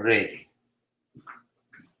already.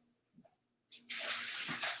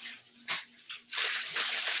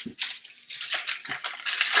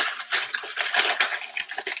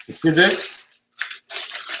 You see this?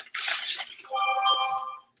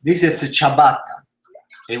 This is a ciabatta.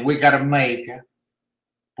 And we gotta make,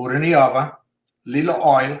 put in the oven, little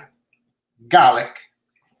oil, garlic,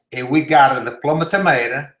 and we got the plum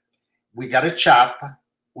tomato, we got a chop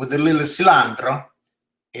with a little cilantro,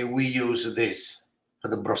 and we use this for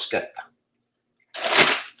the bruschetta.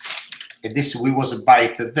 And this we was buy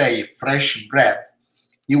today, fresh bread.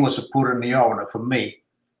 He was put in the oven for me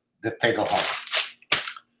to take it home.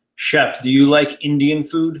 Chef, do you like Indian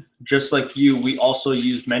food? Just like you, we also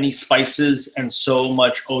use many spices and so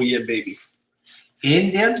much oh yeah baby.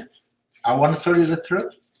 Indian, I want to tell you the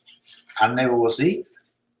truth. I never was eat,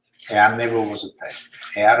 and I never was a taste.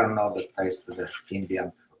 And I don't know the taste of the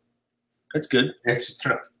Indian food. That's good. It's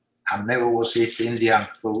true. I never was eat Indian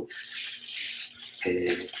food.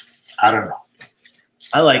 I don't know.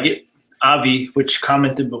 I like it. Avi, which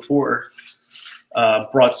commented before,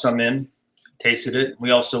 brought some in, tasted it.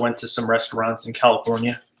 We also went to some restaurants in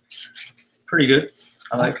California. Pretty good.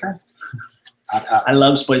 I like it. I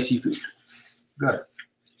love spicy food. Good.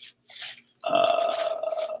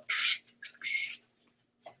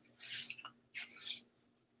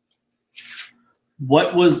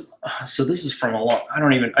 What was, so this is from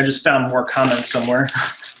I just found more comments somewhere.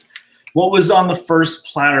 What was on the first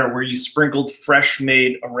platter where you sprinkled fresh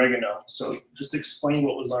made oregano? So just explain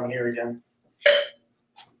what was on here again.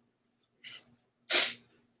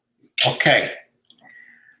 Okay.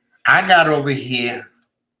 I got over here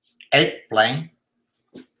eggplant.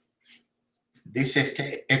 This is,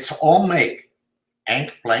 it's homemade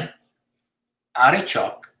eggplant,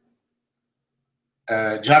 artichoke,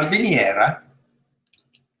 giardiniera,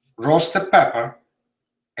 roasted pepper,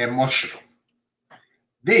 and mushroom.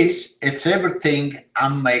 This, it's everything I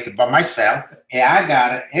make by myself, and I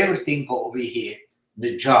got everything over here in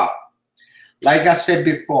the jar. Like I said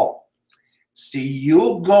before, see,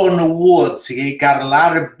 you go in the woods, you got a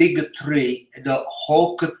lot of big tree, the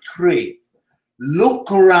oak tree.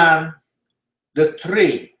 Look around the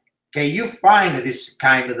tree. Can you find this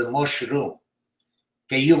kind of the mushroom?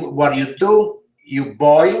 Can you, what you do, you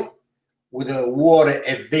boil with the water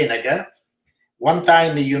and vinegar. One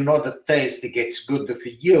time you know the taste gets good for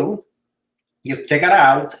you. You take it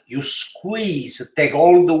out, you squeeze, take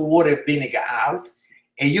all the water and vinegar out,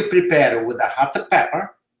 and you prepare with a hot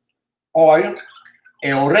pepper, oil,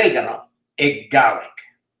 and oregano, and garlic.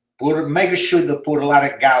 Make sure to put a lot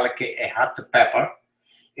of garlic and hot pepper.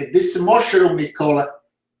 And this mushroom we call it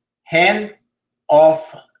hen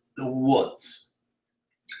of the woods.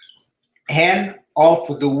 Hen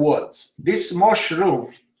of the woods. This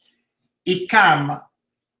mushroom, it can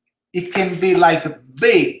be like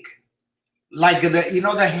big, like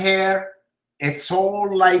the hair, it's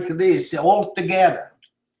all like this, all together.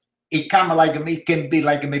 It can be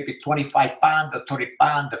like maybe 25 pounds, 30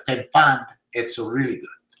 pounds, 10 pounds. It's really good.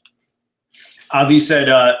 Avi said,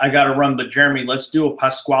 I got to run, but Jeremy, let's do a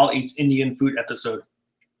Pasquale Eats Indian Food episode.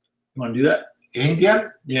 You want to do that?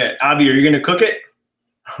 Indian? Yeah. Avi, are you going to cook it?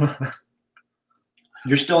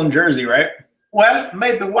 You're still in Jersey, right? Well,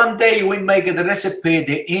 maybe one day we make the recipe,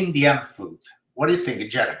 the Indian food. What do you think,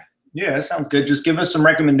 Jeremy? Yeah, that sounds good. Just give us some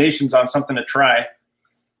recommendations on something to try.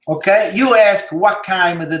 Okay, you ask what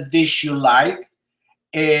kind of the dish you like.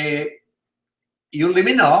 You let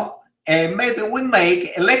me know, and maybe we make,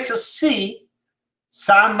 let's see,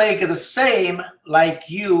 some make the same like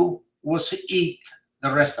you was eat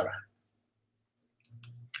the restaurant.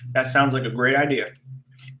 That sounds like a great idea.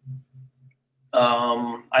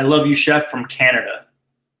 I love you, chef from Canada.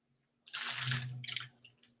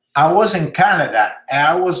 I was in Canada, and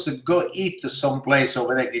I was to go eat to some place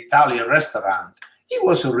over there, the Italian restaurant. It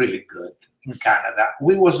was really good in Canada.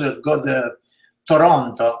 We was go to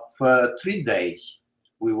Toronto for 3 days.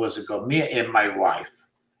 We was go, me and my wife.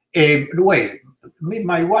 Wait, me,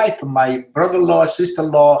 my wife, my brother-in-law,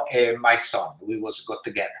 sister-in-law, and my son. We was go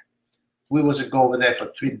together. We was go over there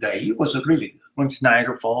for 3 days. It was really good. Went to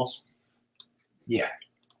Niagara Falls. Yeah.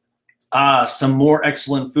 Some more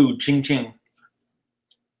excellent food. Ching ching.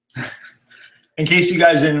 In case you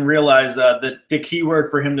guys didn't realize, the key word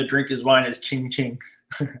for him to drink his wine is ching ching.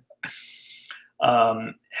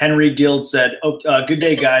 Henry Guild said, good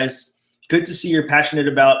day, guys. Good to see you're passionate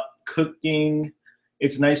about cooking.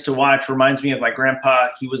 It's nice to watch. Reminds me of my grandpa.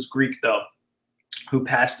 He was Greek, though, who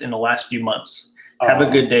passed in the last few months. Have a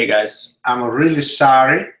good day, guys. I'm really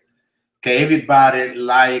sorry. Okay, everybody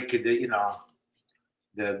like the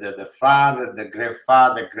father, the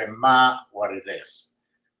grandfather, grandma, what it is.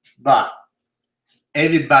 But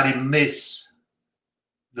everybody miss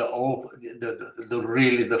the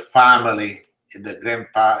family, the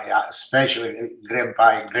grandpa, especially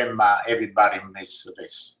grandpa and grandma, everybody miss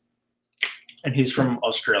this. And he's from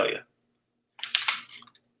Australia.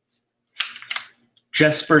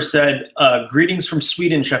 Jesper said, greetings from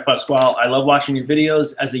Sweden, Chef Pasquale. I love watching your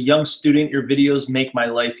videos. As a young student, your videos make my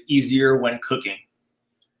life easier when cooking.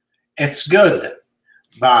 It's good,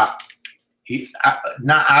 but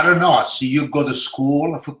I don't know. So you go to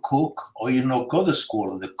school to cook, or you not go to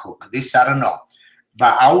school to cook. This I don't know.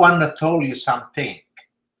 But I want to tell you something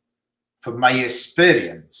from my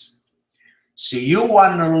experience. So you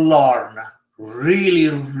want to learn really,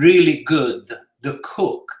 really good to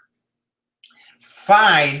cook.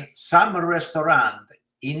 Find some restaurant,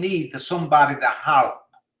 you need somebody to help.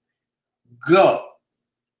 Go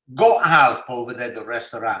help over there at the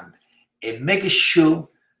restaurant and make sure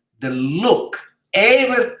the look,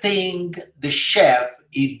 everything the chef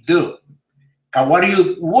he do. Because when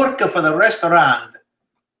you work for the restaurant,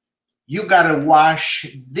 you gotta wash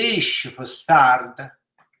dish for start,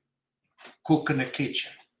 cook in the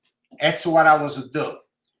kitchen. That's what I was doing.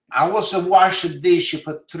 I was a wash dish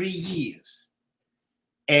for 3 years.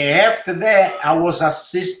 And after that, I was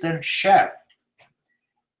assistant chef.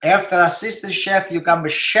 After assistant chef, you become a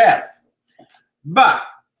chef. But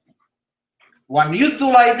when you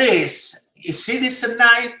do like this, you see this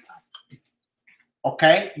knife?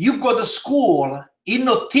 Okay? You go to school, it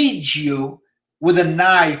not teach you with a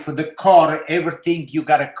knife, the cut, everything you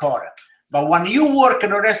got to cut. But when you work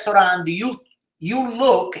in a restaurant, you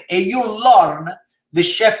look and you learn, the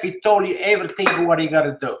chef, he told you everything what you got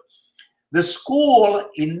to do. The school,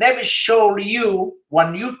 it never show you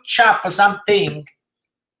when you chop something,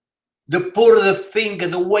 to put the finger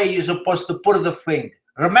the way you're supposed to put the finger.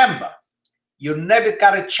 Remember, you never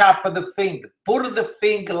got to chop the finger. Put the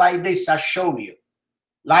finger like this, I show you.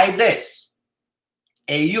 Like this.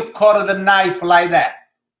 And you cut the knife like that.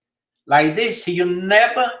 Like this, you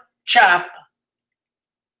never chop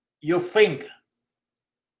your finger.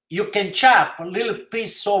 You can chop a little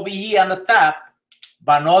piece over here on the top,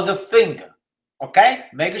 but not the finger. Okay?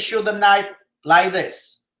 Make sure the knife like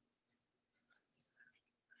this.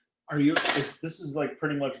 This is like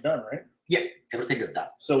pretty much done, right? Yeah, everything is done.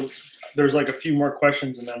 So there's like a few more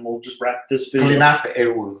questions and then we'll just wrap this video. Clean up, it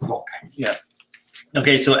will okay. Yeah.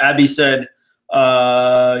 Okay, so Abby said,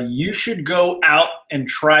 you should go out and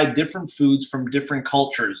try different foods from different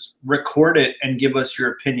cultures. Record it and give us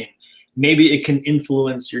your opinion. Maybe it can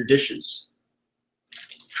influence your dishes.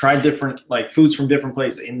 Try different foods from different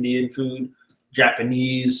places. Indian food,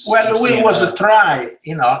 Japanese. Well, we was a try,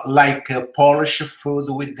 like Polish food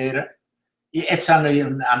we did. It's on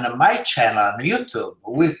my channel on YouTube.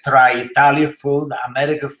 We try Italian food,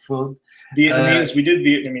 American food. Vietnamese, we did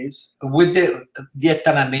Vietnamese. We did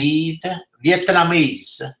Vietnamese.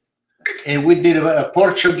 And we did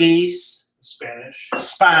Portuguese.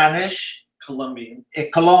 Spanish. Colombian.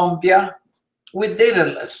 Colombia. We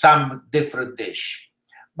did some different dish.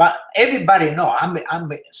 But everybody know I'm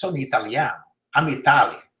Italiano. I'm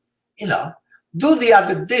Italian. Do the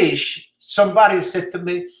other dish. Somebody said to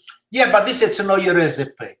me, yeah, but this is not your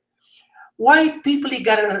recipe. Why people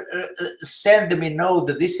gotta send me know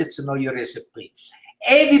that this is not your recipe?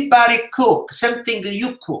 Everybody cook something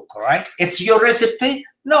you cook, right? It's your recipe?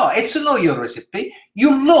 No, it's not your recipe.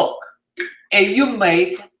 You look and you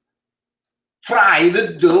try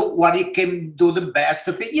to do what you can do the best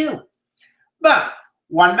for you. But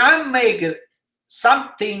when I make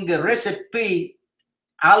something, a recipe,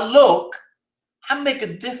 I make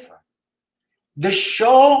it different. To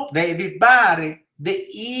show everybody the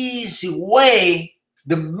easy way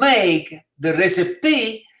to make the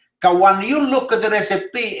recipe, because when you look at the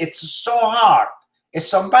recipe, it's so hard. And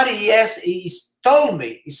somebody else, he told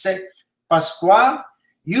me, he said, Pasquale,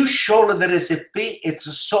 you show the recipe, it's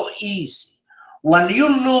so easy. When you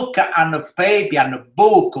look on a paper, on a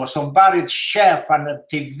book, or somebody's chef on the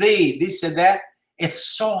TV, this and that,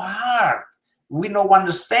 it's so hard. We don't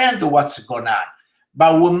understand what's going on.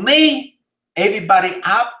 But with me, everybody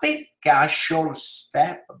happy, I show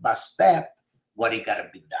step by step what it gotta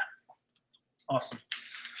be done. Awesome.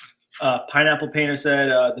 Pineapple Painter said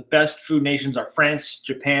the best food nations are France,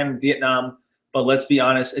 Japan, Vietnam, but let's be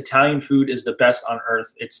honest, Italian food is the best on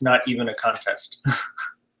earth. It's not even a contest.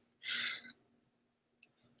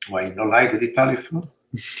 Why, you don't like the Italian food?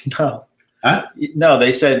 No. Huh? No,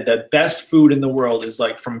 they said the best food in the world is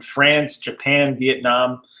like from France, Japan,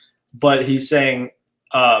 Vietnam, but he's saying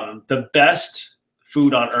the best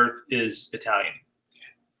food on earth is Italian.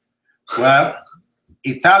 Well,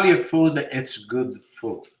 Italian food, it's good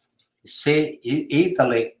food. See,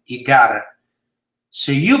 Italy, you gotta.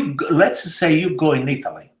 So let's say you go in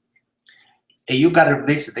Italy, and you gotta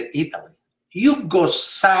visit Italy. You go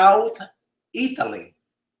South Italy.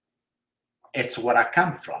 It's where I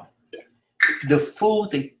come from. The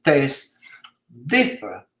food, it tastes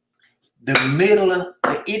different. The middle of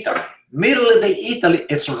Italy. Middle of Italy,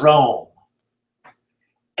 it's Rome.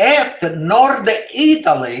 After North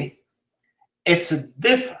Italy, it's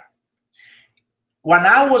different. When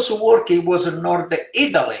I was working, it was in North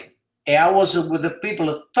Italy, and I was with the people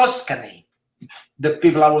of Tuscany. The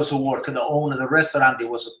people I was working, the owner of the restaurant, it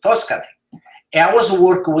was Tuscany. And I was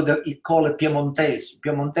working with the, it called Piemontese.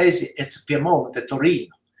 Piemontese, it's Piemonte,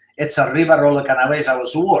 Torino. It's a Rivarola Canavese I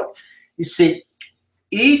was working. You see,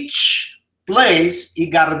 each place,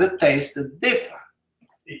 you got the taste different.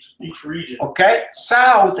 Each region. Okay?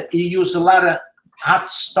 South, you use a lot of hot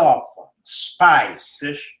stuff, spice.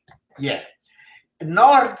 Fish. Yeah.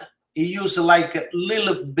 North, you use like a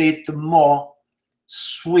little bit more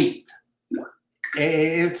sweet.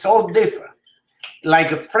 It's all different. Like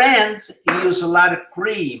France, you use a lot of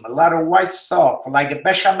cream, a lot of white stuff, like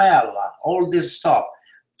bechamel, all this stuff.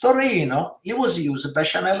 Torino, he was using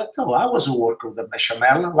bechamel too. I was working with the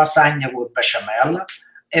bechamel, lasagna with bechamel,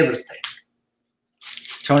 everything.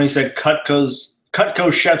 Tony said Cutco's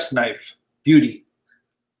chef's knife. Beauty.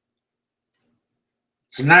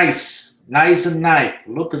 It's nice, nice and knife.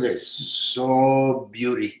 Look at this, so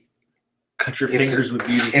beauty. Cut your fingers with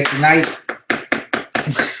beauty. It's nice.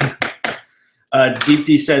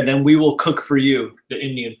 Deepti said, then we will cook for you the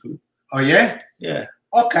Indian food. Oh yeah? Yeah.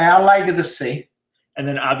 Okay, I like it to see. And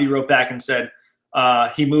then Avi wrote back and said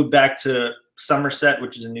he moved back to Somerset,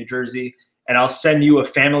 which is in New Jersey, and I'll send you a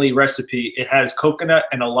family recipe. It has coconut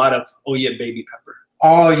and a lot of oh yeah baby pepper.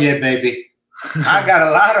 Oh yeah, baby. I got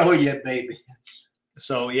a lot of oh yeah, baby.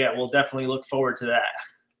 So yeah, we'll definitely look forward to that.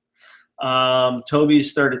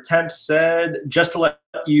 Toby's third attempt said, just to let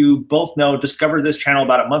you both know, discovered this channel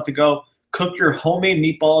about a month ago. Cooked your homemade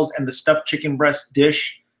meatballs and the stuffed chicken breast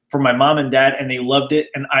dish for my mom and dad, and they loved it,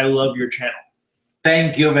 and I love your channel.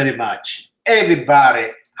 Thank you very much.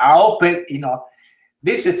 Everybody, I hope it,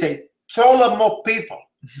 this is a total more people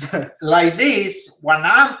like this. When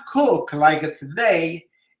I cook like today,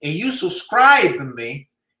 and you subscribe to me,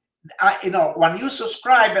 when you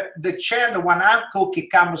subscribe the channel, when I cook, it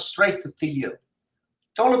comes straight to you.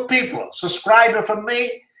 Total people, subscribe for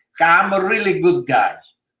me. I'm a really good guy.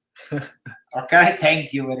 Okay,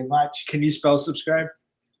 thank you very much. Can you spell subscribe?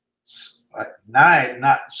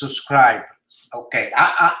 Not subscribe. Okay,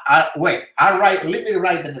 wait. Let me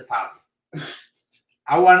write in Italian.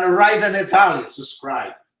 I want to write in Italian.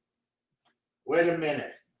 Subscribe. Wait a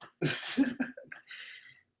minute.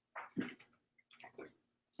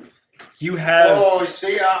 You have. Oh,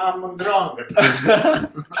 see, I'm drunk.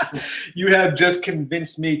 You have just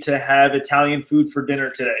convinced me to have Italian food for dinner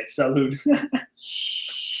today. Salud.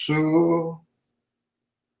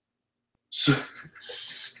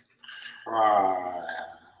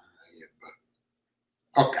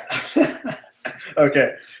 Okay.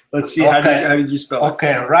 Okay. Let's see. Okay. How did you spell it?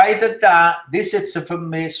 Okay, write it down. This is for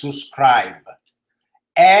me. Subscribe.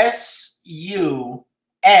 SUSCRAIB.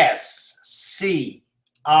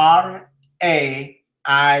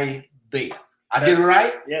 I did it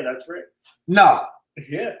right? Yeah, that's right. No.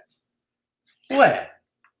 Yeah. Where?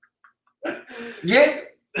 Yeah.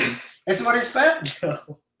 That's what it's spelled?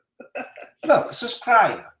 No. Look,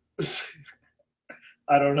 subscribe.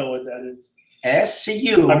 I don't know what that is.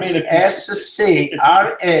 SUSCRAIB.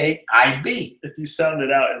 If you sound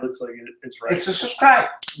it out, it looks like it's right. It's a subscribe.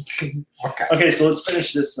 Okay. Okay, so let's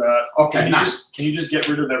finish this. Okay, can you just get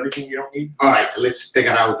rid of everything you don't need? All right, let's take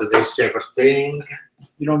it out of this everything.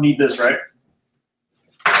 You don't need this, right?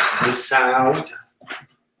 This out.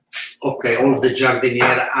 Okay, all the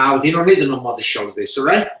jardiniere out. You don't need no more to show this,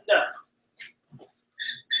 right? No.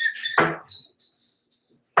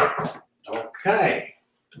 Okay.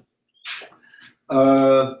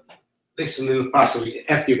 This little puzzle.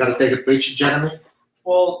 After you gotta take a picture, Jeremy.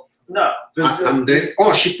 Well, no. I'm there.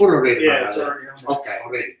 Oh, she put already. Yeah, it's already on. Okay,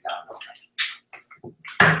 already done.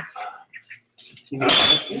 Okay.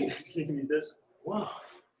 Can you give me this? Wow.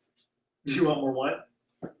 Do you want more wine?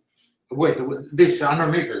 Wait, this, I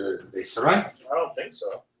don't need this, right? I don't think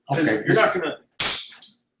so. Okay. You're not gonna,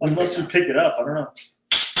 unless you pick it up. I don't know.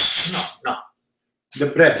 No. The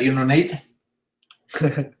bread, you don't need?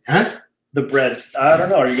 Huh? The bread. I don't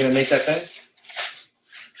know. Are you gonna make that thing?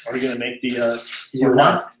 Are you gonna make the? You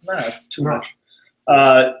want? Nah, it's too No. much.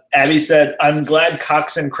 Abby said, "I'm glad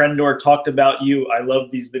Cox and Krendor talked about you. I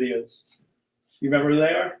love these videos." You remember who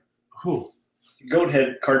they are? Who?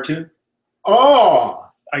 Goathead cartoon. Oh,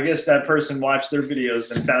 I guess that person watched their videos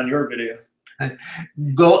and found your video.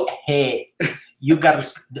 goat head. You got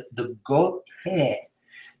the goat head.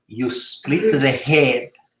 You split the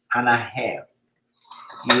head and a half.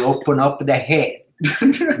 You open up the head.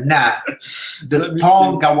 Now, the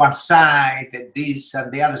tongue on one side, and this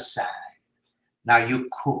and the other side. Now you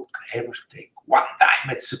cook everything. One time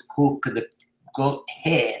it's to cook the goat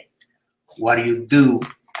head. What you do,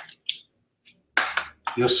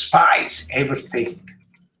 you spice everything.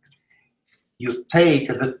 You take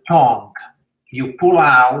the tongue, you pull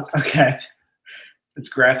out. Okay. It's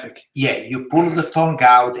graphic. Yeah, you pull the tongue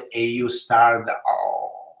out and you start,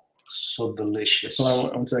 oh, so delicious.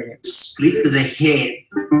 Hold on 1 second. Split the head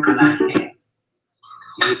and a half.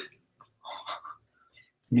 Let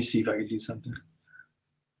me see if I can do something.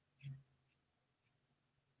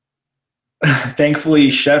 Thankfully,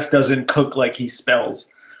 Chef doesn't cook like he spells.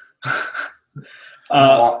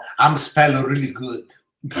 I'm spelling really good.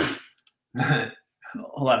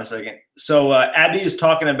 Hold on a second. So Abby is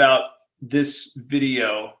talking about this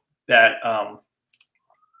video that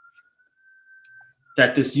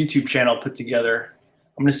that this YouTube channel put together.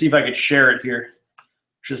 I'm gonna see if I could share it here.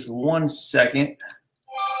 Just 1 second.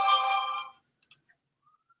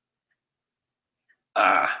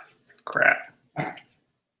 Ah, crap.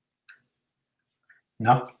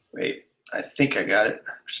 No? Wait, I think I got it.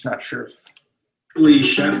 I'm just not sure. Please,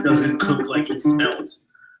 Chef doesn't cook like he smells.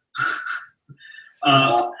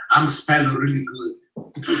 I'm spelling really good.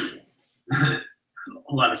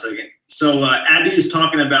 Hold on a second. So Abby is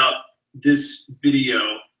talking about this video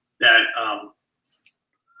that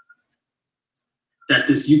that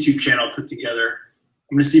this YouTube channel put together.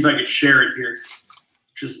 I'm gonna see if I could share it here.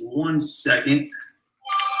 Just 1 second.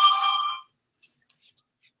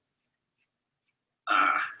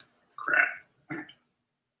 Ah, crap. I'm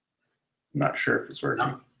not sure if it's working.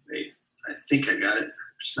 No. Wait, I think I got it.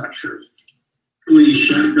 I'm just not sure. Please,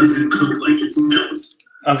 Chef doesn't cook like it smells.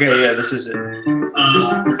 Okay, yeah, this is it.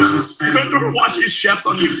 Krendor watches chefs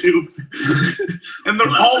on YouTube, and they're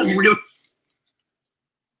all real.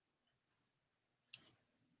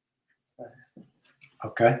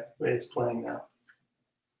 Okay. Wait, it's playing now.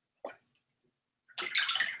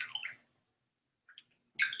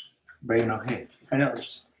 Brain no head. I know. It's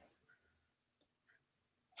just...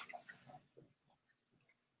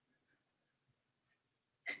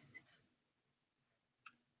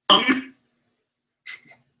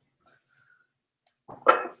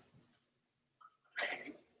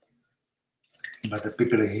 But the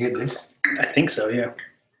people that hear this, I think so, yeah.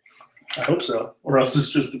 I hope so. Or else it's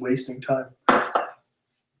just wasting time.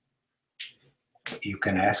 you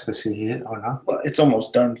can ask us to hear it or not. Well, it's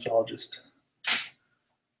almost done, so I'll just...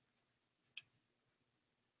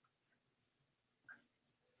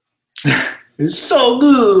 It's so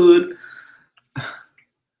good.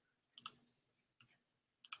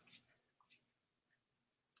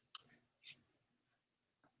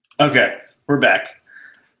 Okay, we're back.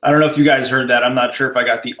 I don't know if you guys heard that. I'm not sure if I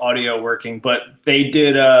got the audio working, but they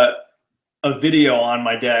did a video on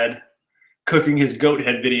my dad cooking his goat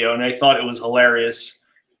head video, and they thought it was hilarious.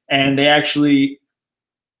 And they actually...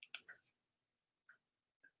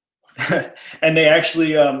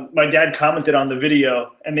 my dad commented on the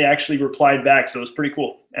video, and they actually replied back, so it was pretty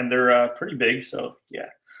cool. And they're pretty big, so yeah.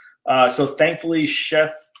 So thankfully,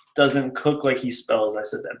 Chef doesn't cook like he spells. I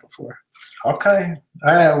said that before. Okay.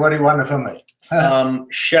 What do you want from me?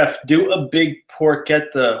 Chef, do a big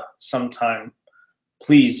porchetta sometime,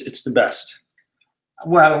 please. It's the best.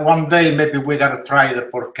 Well, one day maybe we gotta try the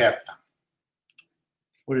porchetta.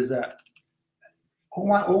 What is that?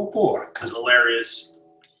 Oh, pork. It's hilarious.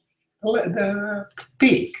 The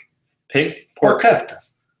pig. Pig? Pork. Porchetta.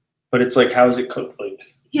 But it's like, how is it cooked? Like,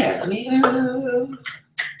 Yeah, I mean,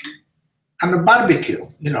 on a barbecue,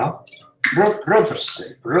 you know,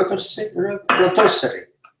 rotisserie.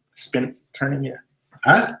 spin, turning, yeah.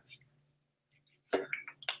 Huh?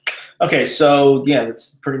 Okay, so yeah,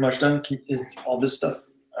 that's pretty much done. Is all this stuff?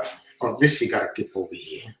 Oh, this you gotta keep over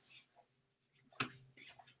here.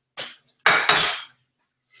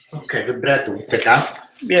 Okay, the bread we take out.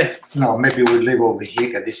 Yeah. No, maybe we leave over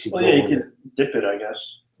here. Cause this is Well, yeah, you can dip it, I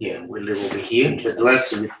guess. Yeah, we live over here. The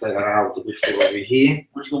glass we take out we put over here.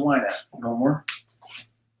 Where's the wine at? No more?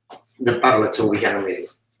 The pallet's over here in the middle.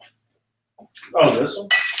 Oh, this one?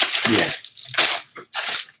 Yeah.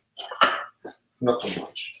 Not too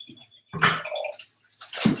much.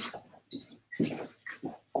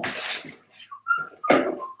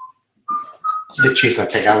 The cheese I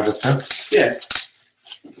take out the top. Yeah.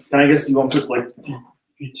 And I guess you want to put like a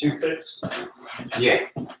few toothpicks? Yeah.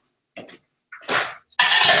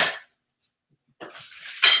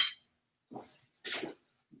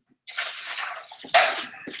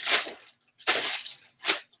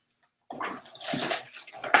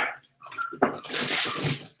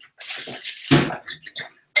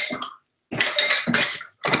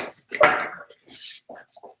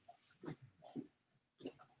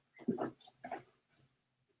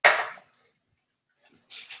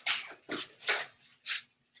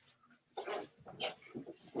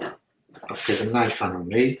 Okay, the knife on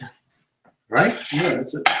me, right? Yeah,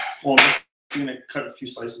 that's it. Well, I'm going to cut a few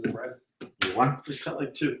slices of bread. You want? Just cut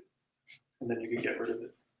like 2. And then you can get rid of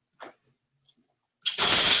it.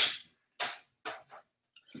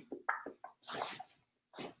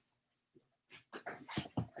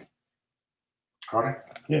 Got it?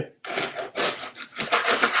 Yeah.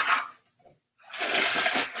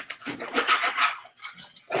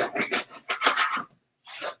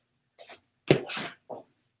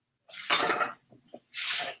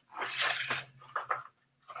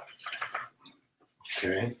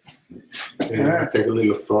 Okay. Take a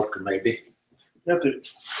little fork, maybe. You have to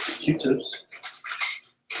Q-tips.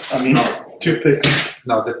 I mean, toothpicks.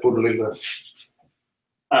 No, they put a little.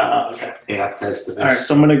 Okay. Yeah, that's the best. All right,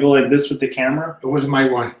 so I'm going to go like this with the camera. It was my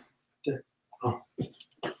one. Yeah. Oh.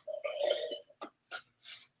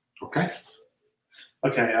 Okay.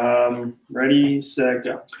 Okay, ready, set,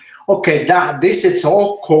 go. Okay, this is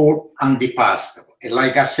all called antipasto.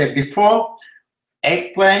 Like I said before,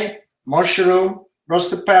 eggplant, mushroom,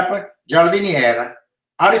 roasted pepper, giardiniera,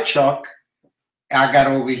 artichoke. I got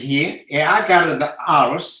over here, and I got the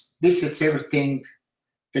olives. This is everything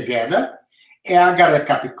together. And I got a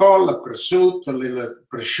capicola, prosciutto, a little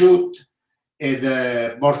prosciutto, and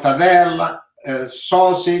the mortadella,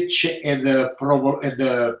 sausage, and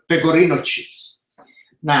the pecorino cheese.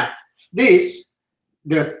 Now,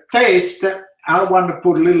 the taste, I want to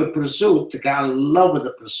put a little prosciutto, because I love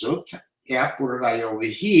the prosciutto. Yeah, I put it right over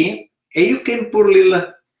here. And you can put a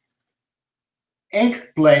little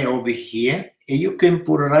eggplant over here. And you can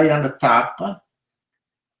put it right on the top. And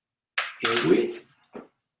we...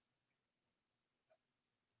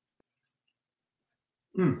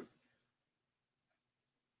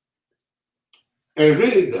 It's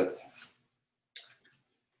really good.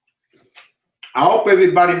 I hope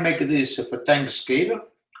everybody make this for Thanksgiving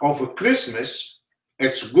or for Christmas.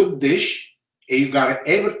 It's a good dish. And you got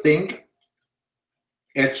everything.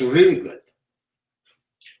 It's really good.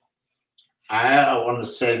 I want to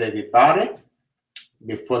say to everybody,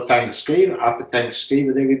 before Thanksgiving, happy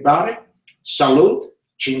Thanksgiving, everybody. Salute,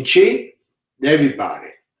 chin chin, everybody.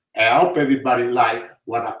 I hope everybody like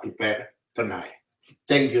what I prepared tonight.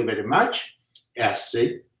 Thank you very much. I'll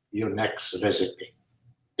see your next recipe.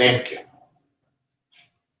 Thank you.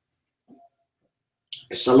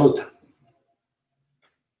 E salute.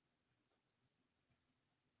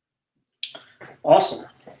 Awesome.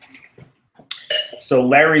 So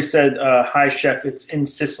Larry said, hi, chef, it's in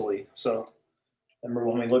Sicily. So remember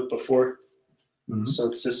when we looked before? Mm-hmm. So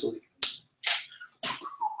it's Sicily. You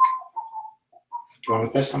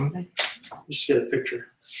want to test something? Just get a picture.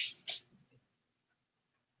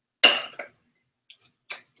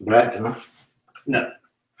 Bread, no? No.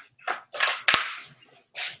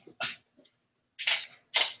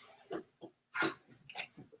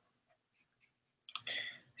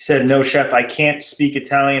 He said, no, chef, I can't speak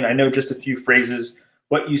Italian. I know just a few phrases.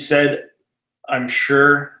 What you said, I'm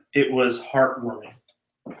sure it was heartwarming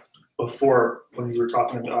before when you were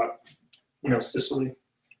talking about, Sicily.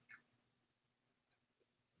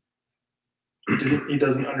 He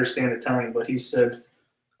doesn't understand Italian, but he said,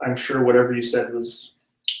 I'm sure whatever you said was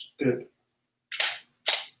good.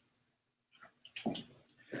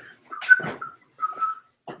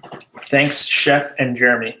 Thanks, Chef and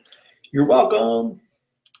Jeremy. You're welcome.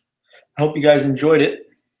 I hope you guys enjoyed it.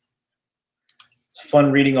 It's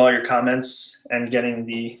fun reading all your comments and getting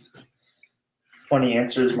the funny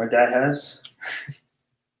answers my dad has.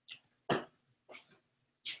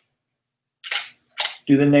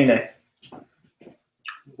 Do the nay-nay.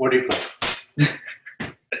 What do you call?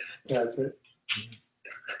 That's it.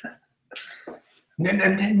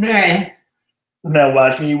 Nah. Now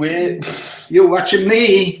watch me with. You're watching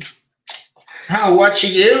me. I'm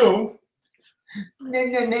watching you.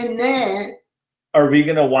 Are we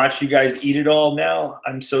gonna watch you guys eat it all now?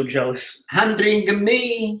 I'm so jealous. I'm drinking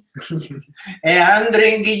me, and I'm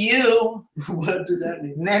drinking you. What does that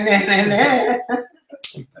mean?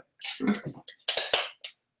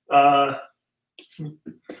 All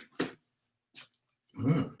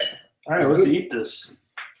right, let's eat this.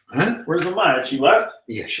 Huh? Where's Amaya? She left?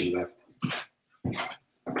 Yeah, she left.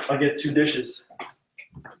 I'll get 2 dishes.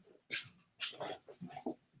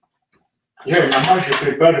 Yeah, Mama, she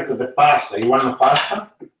prepared for the pasta. You want the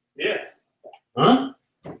pasta? Yeah. Huh?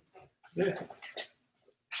 Yeah.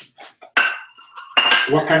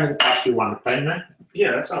 What kind of pasta you want? Penne?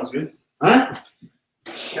 Yeah, that sounds good. Huh?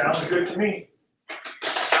 Sounds good to me.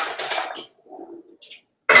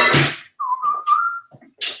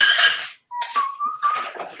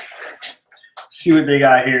 See what they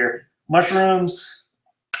got here. Mushrooms.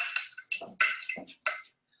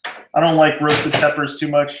 I don't like roasted peppers too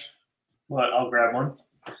much, but I'll grab one.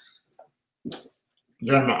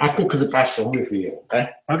 John, I cook the pasta only for you, okay?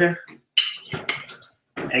 Okay.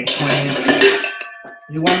 Eggplant.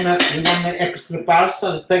 You want the extra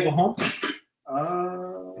pasta to take home?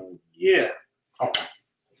 Yeah. Okay.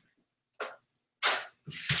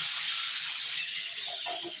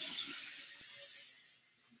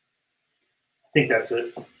 I think that's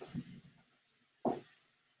it.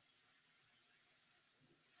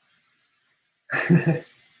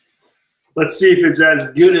 Let's see if it's as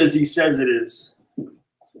good as he says it is.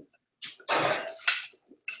 I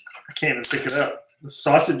can't even pick it up. The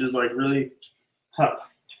sausage is like really tough.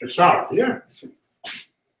 It's hard, yeah.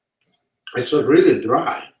 It's really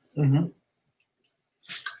dry. Mm-hmm.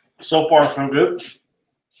 So far, so good.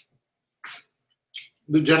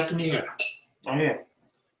 The giardiniera. Oh, yeah.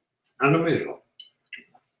 Hanno messo.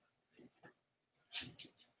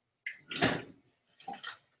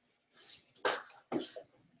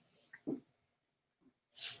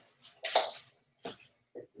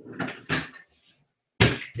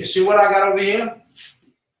 You see what I got over here?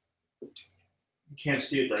 You can't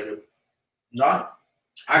see it that good. No?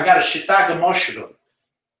 I got a shiitake mushroom.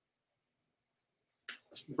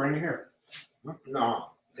 Bring it here. No,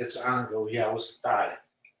 it's angle. Yeah, I was tired.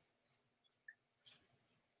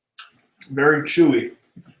 Very chewy,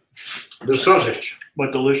 The sausage.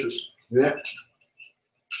 but delicious. Yeah.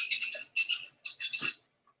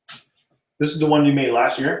 This is the one you made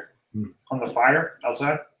last year Mm. on the fire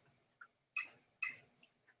outside.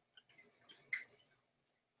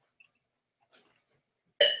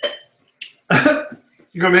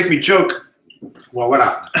 You're gonna make me choke. Well, what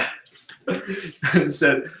happened?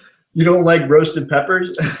 Said, you don't like roasted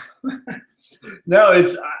peppers? No,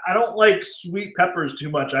 I don't like sweet peppers too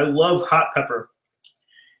much. I love hot pepper.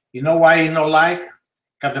 You know why you don't like?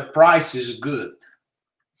 Because the price is good.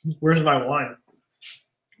 Where's my wine?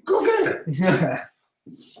 Go get it.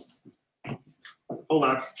 Hold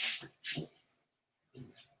on.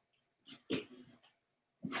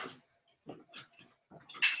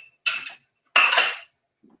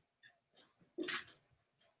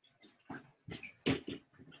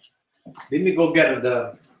 Let me go get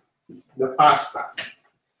the pasta.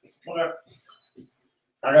 Okay.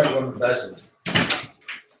 I gotta go to the basement.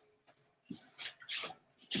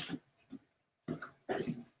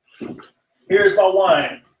 Here's my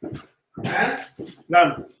wine. Huh?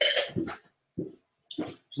 None.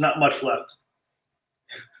 There's not much left.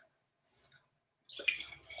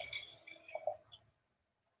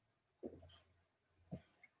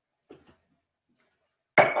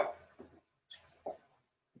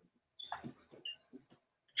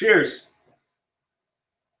 Cheers.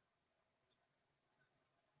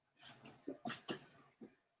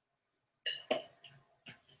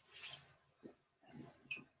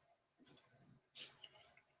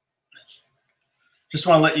 Just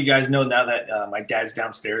want to let you guys know now that my dad's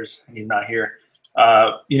downstairs and he's not here.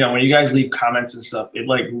 You know, when you guys leave comments and stuff, it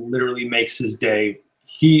like literally makes his day.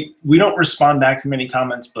 We don't respond back to many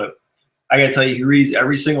comments, but I gotta tell you, he reads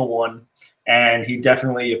every single one and he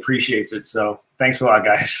definitely appreciates it. So thanks a lot,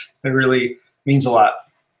 guys. It really means a lot.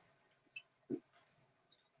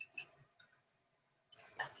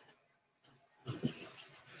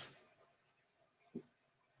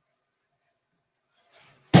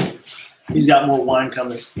 He's got more wine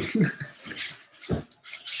coming.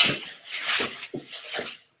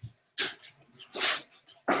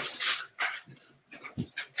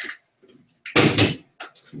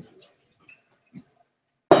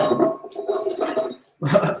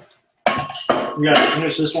 We gotta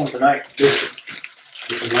finish this one tonight. You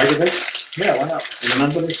can like this? Yeah, why not?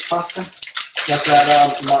 Remember this pasta? Got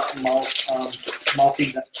that malfide.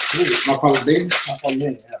 Mafaldin? Malfide,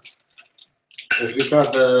 yeah. You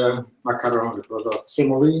got the macaroni prodotto,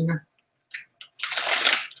 semolina.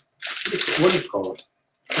 What do you call it?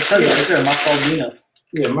 It says right there, Mafaldina.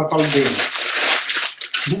 Yeah, mafaldina.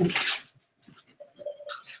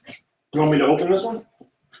 You want me to open this one?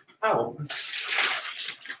 Oh.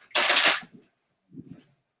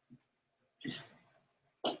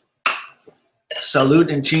 Salute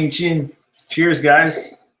and chin chin. Cheers,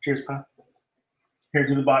 guys. Cheers, Pa. Here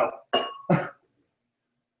to the bottle.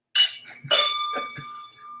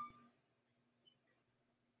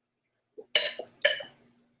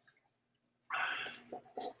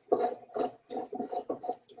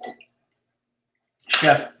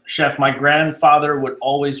 Chef, my grandfather would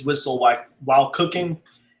always whistle while cooking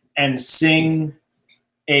and sing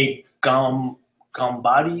a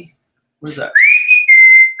gambati. What is that?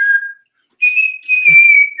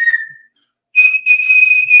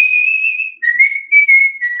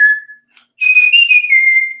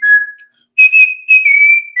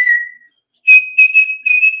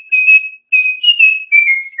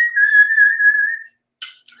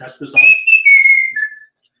 That's the song.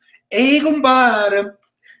 Ehi compare,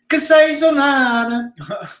 che sai suonare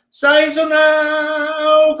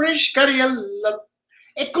o frescariella,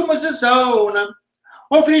 e come si suona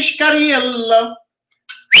o frescariella,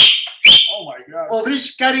 Oh my God. o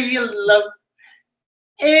frescariella.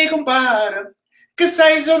 Ehi compare, che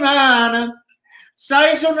sai suonare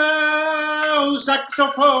o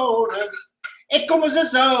saxofone, e come si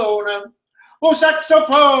suona o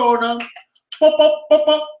saxofone,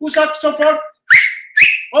 o saxofone.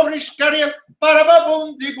 O frescaria para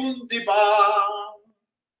bunzi bunzi ba.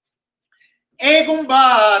 E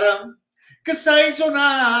compare che sai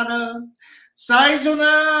suonare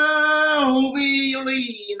o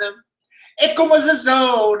violino, e come si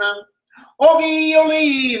suona o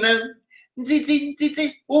violino,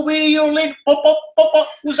 zi, o violino,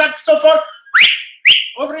 o saxofono,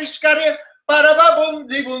 o frescaria para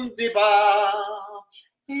bunzi bunzi ba.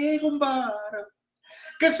 E compare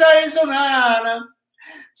che sai suonare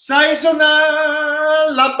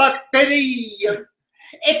la batteria,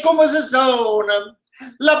 e come si suona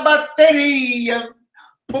la batteria,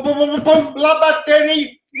 la batteria,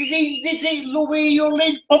 lo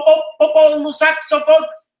violino, lo saxofono,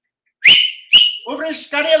 o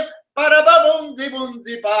frescarello, parababonzi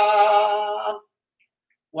bonzi ba.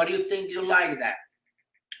 What do you think? You like that?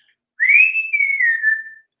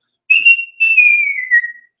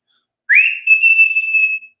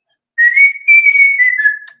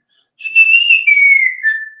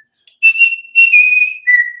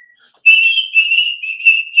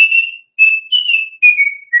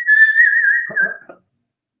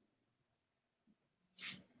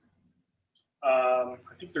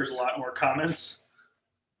 I think there's a lot more comments.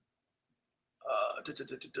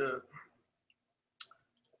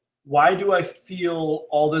 Why do I feel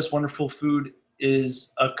all this wonderful food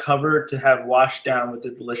is a cover to have washed down with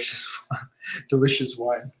a delicious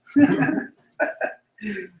wine?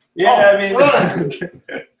 Yeah, I mean,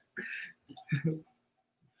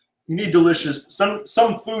 you need delicious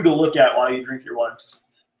some food to look at while you drink your wine,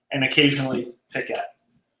 and occasionally pick at.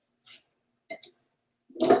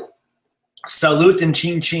 Salute and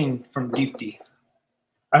chin chin from Deepti.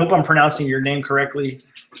 I hope I'm pronouncing your name correctly.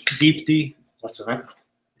 Deepti. What's the name?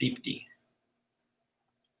 Deepti.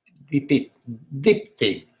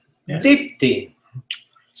 Deepti. Yeah. Deepti.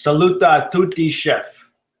 Saluta a tutti, chef.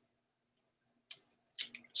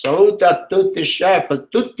 Saluta a tutti, chef,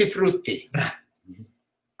 tutti frutti.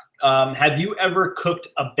 Have you ever cooked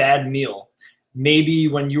a bad meal? Maybe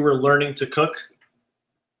when you were learning to cook?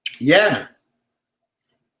 Yeah.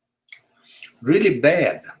 Really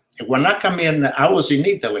bad. When I come in, I was in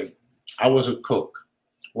Italy. I was a cook.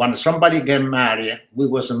 When somebody get married, we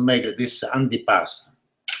was make this antipasto.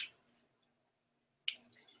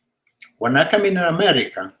 When I come in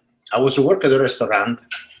America, I was working at the restaurant,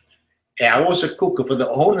 and I was a cook for the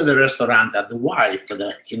owner of the restaurant and the wife,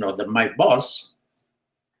 my boss.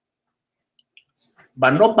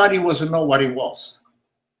 But nobody was know what it was.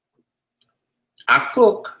 I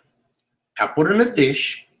cook, I put in a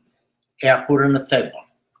dish, and I put in a table.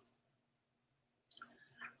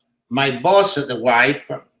 My boss, the wife,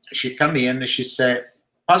 she come in and she said,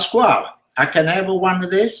 Pasquale, I can have one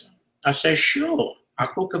of this? I said, sure. I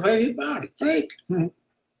cook for everybody. Take.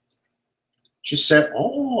 She said,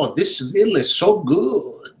 oh, this veal is so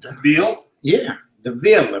good. Veal? Yeah, the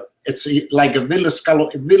veal. It's like a veal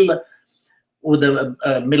with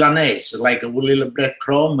a Milanese, like a little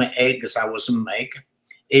breadcrumb, eggs I was making.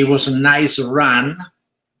 It was a nice run.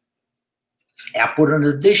 I put in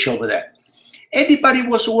a dish over there. Everybody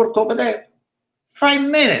was work over there. 5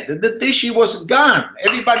 minutes, the dish was gone.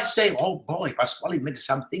 Everybody say, "Oh boy, Pasquale made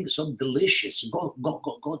something so delicious. Go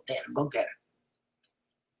there, go get it."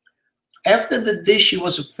 After the dish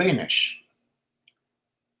was finished,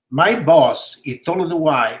 my boss, he told the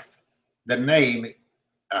wife the name.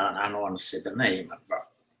 I don't want to say the name, but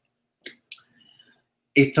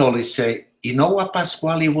he said, "You know what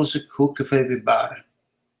Pasquale was a cook for everybody?"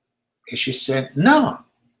 And she said, "No,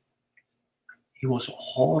 he was a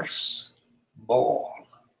horse ball."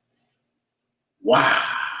 Wow.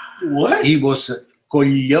 What? He was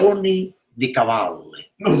coglioni di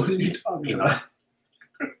cavalli. What are you talking about?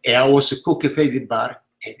 And I was cooking for everybody.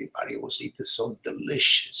 Everybody was eating so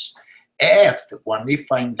delicious. After, when we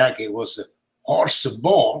find out it was a horse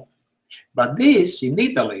ball, but this, in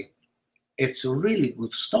Italy, it's really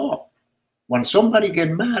good stuff. When somebody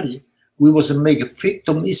get married, we was make a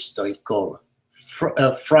fritto misto, it called.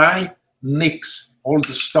 Fry, mix, all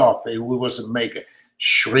the stuff. And we was make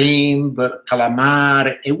shrimp,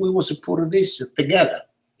 calamari, and we was put this together.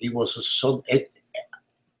 It was so, I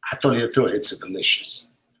told you the truth, it's delicious.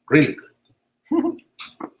 Really good.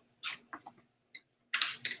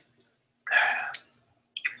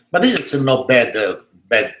 But this is no bad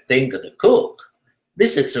thing to cook.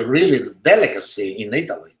 This is a really delicacy in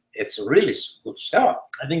Italy. It's really good stuff.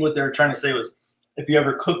 I think what they were trying to say was, if you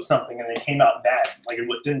ever cooked something and it came out bad, like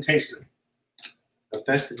it didn't taste good. It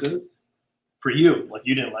tasted good? For you, like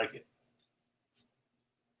you didn't like it.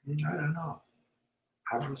 I don't know.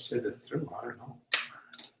 I want to say the truth. I don't know.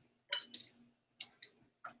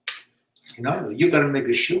 You know, you gotta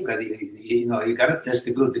make sure. You know, you gotta taste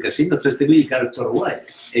it good because if you taste it good, you gotta throw away,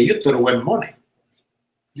 and you throw away money.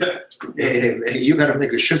 Yeah. You gotta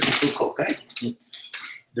make sure you cook okay.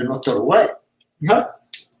 Do not throw away. Yeah.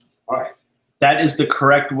 All right. That is the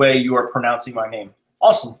correct way you are pronouncing my name.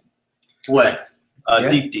 Awesome. What? Yeah.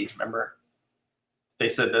 Deep D, remember? They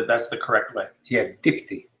said that that's the correct way. Yeah,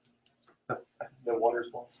 dipti. The water's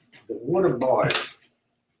bowl. The water boy.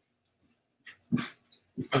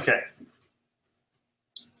 Okay.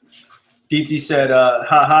 Deep D said,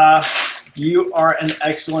 haha, you are an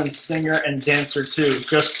excellent singer and dancer too.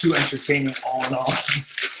 Just too entertaining all in all.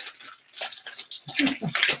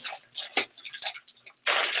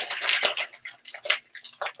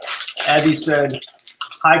 Abby said,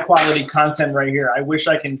 high quality content right here. I wish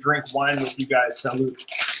I can drink wine with you guys. Salute.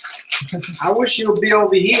 I wish you'd be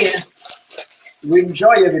over here. We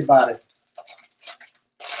enjoy everybody.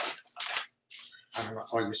 I don't know.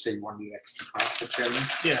 Oh, you say you want the extra pasta, Kevin?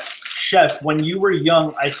 Yeah. Chef, when you were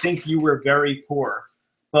young, I think you were very poor.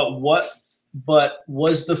 But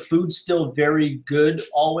was the food still very good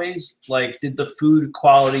always? Like, did the food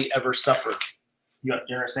quality ever suffer? You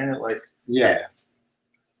understand it? Like, yeah.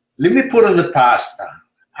 Let me put in the pasta.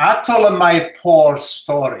 I told my poor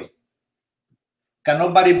story. Can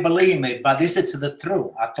nobody believe me? But this is the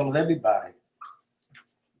truth. I told everybody.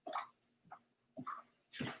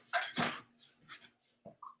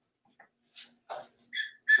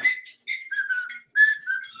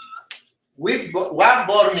 We were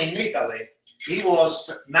born in Italy. It was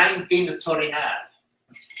 1939.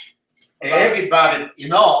 Everybody, you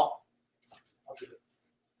know,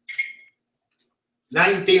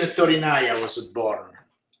 1939 I was born.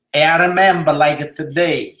 And I remember like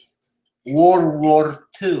today, World War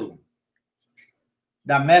II.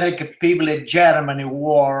 The American people in Germany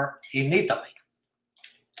war in Italy.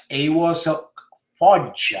 It was a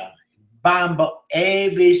Foggia, bomb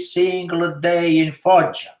every single day in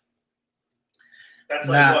Foggia. that's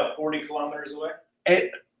like now, what, 40 kilometers away?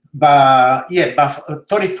 But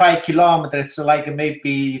 35 kilometers, it's like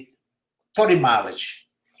maybe 30 miles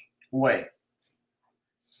away.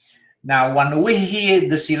 Now, when we hear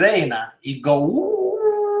the sirena, it go,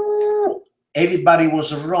 woo, everybody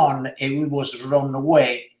was run, and we was run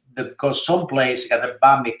away because someplace got a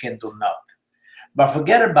bomb it can do nothing. But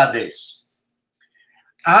forget about this.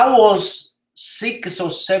 I was 6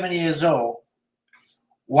 or 7 years old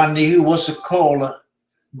when it was called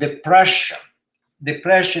depression.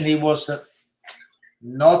 Depression, it was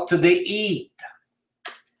not to eat.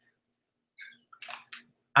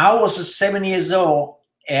 I was 7 years old.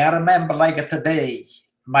 I remember like today,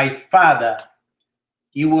 my father,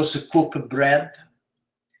 he was cook bread,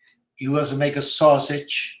 he was make a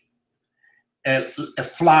sausage, a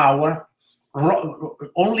flour,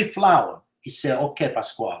 only flour. He said, okay,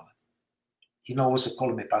 Pasquale. You know what's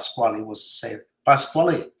called me Pasquale? He was say,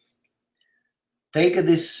 Pasquale, take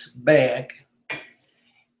this bag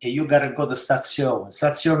and you gotta go to Stazione.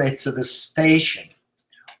 Stazione, it's the station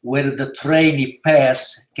where the train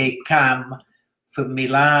pass, can come from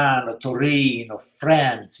Milano, Torino,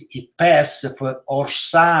 France, it passes for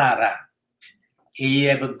Orsara. you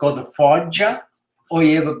ever go to Foggia, or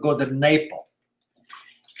you ever go to Naples.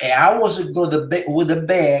 And I was go to with a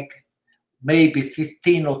bag, maybe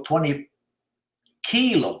 15 or 20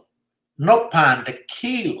 kilo, not pound, a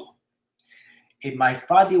kilo. And my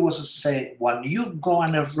father was say, when you go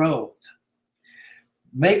on the road,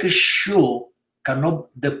 make sure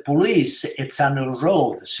the police it's on the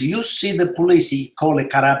road. So you see the police, he call it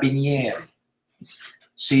carabinieri.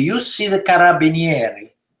 So you see the carabinieri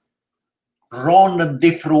run a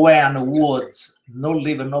different way in the woods, not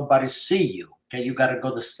leaving nobody see you. Okay, you gotta go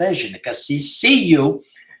to the station because he see you,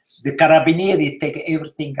 the carabinieri take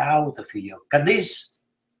everything out for you. Cause this,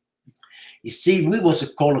 you see, we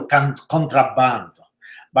was called contrabando,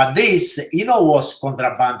 but this, you know, was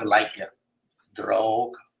contrabando like a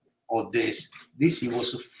drug or this. This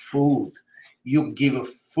was food. You give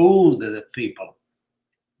food to the people,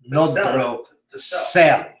 not drug to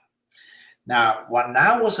sell. Now, when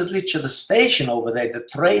I was reaching the station over there, the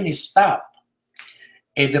train is stopped.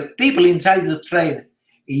 And the people inside the train,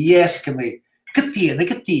 he asked me, "Che tiene,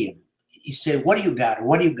 che tiene?" He said, "What do you got?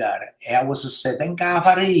 What do you got?" And I was said, "Tenga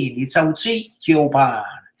farina, it's a uzzicchio pane,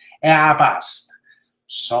 e a pasta."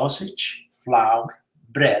 Sausage, flour,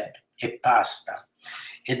 bread, and pasta.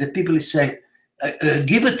 And the people say,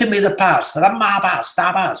 "Give it to me the pasta, dammi la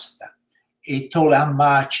pasta. He told how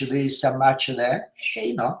much this, how much that,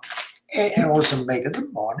 you know. And I was making the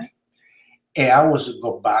money. And I was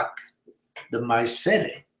go back to my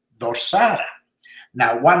city, Dorsara.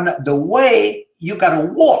 Now, the way you gotta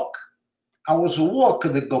walk, I was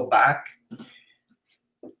walking to go back.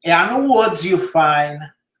 And in the woods you find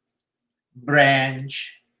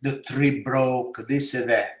branch, the tree broke, this and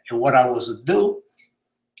that. And what I was do,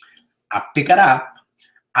 I pick it up,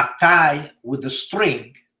 I tie with the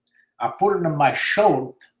string, I put it on my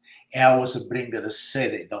shoulder, and I was bringing the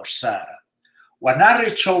city, Dorsara. When I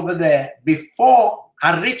reach over there, before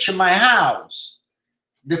I reach my house,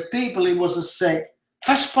 the people, it was say,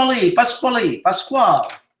 Pasquale,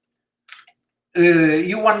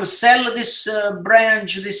 you want to sell this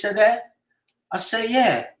branch, this and that? I say,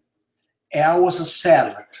 yeah. And I was a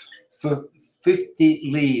seller for 50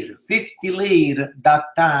 lire. 50 lire,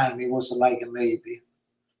 that time, it was like maybe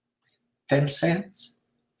 10 cents,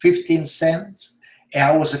 15 cents. And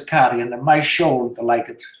I was carrying on my shoulder like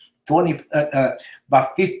 20,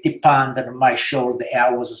 about 50 pounds on my shoulder. And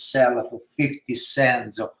I was a seller for 50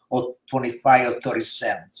 cents or 25 or 30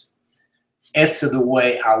 cents. That's the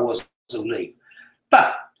way I was to live.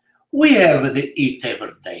 But we have to eat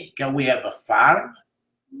every day. We have a farm,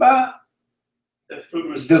 but The food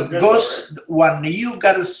was the still good. ghost, when you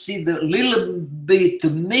gotta see the little bit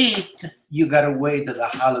meat, you gotta wait to the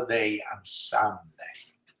holiday on Sunday.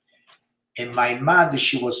 And my mother,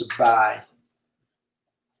 she was buy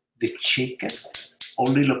the chicken or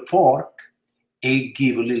little pork and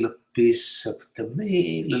give a little piece to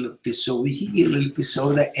me, little piece over here, little piece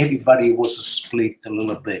over there. Everybody was split a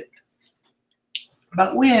little bit.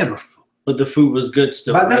 But we have food. But the food was good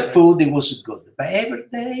still. But the right? food, it was good. But every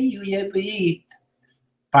day you have to eat.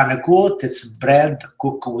 Panagut, it's bread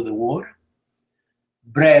cooked with the water.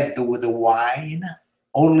 Bread with the wine,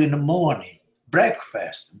 only in the morning.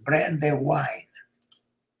 Breakfast, bread and wine.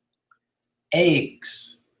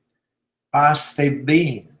 Eggs, pasta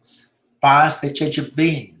beans, pasta cheche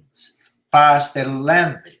beans, pasta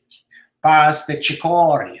lentil, pasta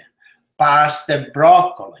cicoria, pasta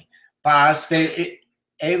broccoli, pasta,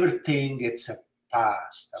 everything, it's a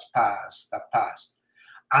pasta.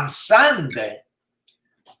 On Sunday,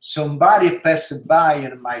 somebody passed by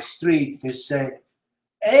in my street, they said,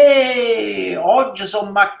 "Hey, oggi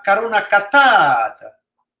sono macaroni accattata."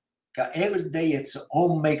 Every day it's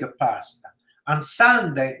homemade pasta. On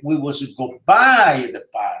Sunday, we was go buy the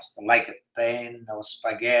pasta, like a pan or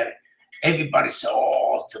spaghetti. Everybody said,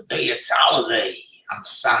 "Oh, today it's holiday." On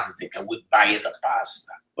Sunday, can we buy the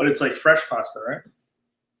pasta? But it's like fresh pasta, right?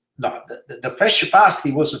 No, the fresh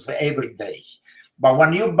pasta was for every day. But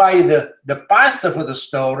when you buy the pasta for the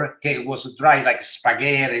store, okay, it was dry like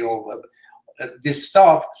spaghetti or this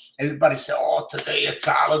stuff, everybody said, "Oh, today it's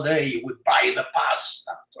holiday, we buy the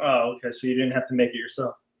pasta." Oh, okay. So you didn't have to make it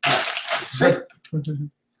yourself. That's it.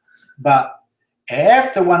 But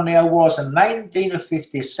after when I was in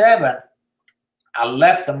 1957, I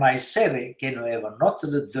left my city, didn't have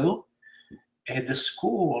nothing to do. At the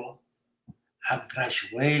school, I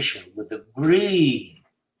graduation with a degree.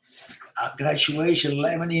 I graduation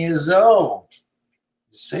 11 years old.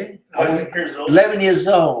 See? 11 years old. 11 years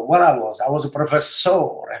old. What I was a professor.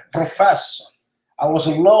 I was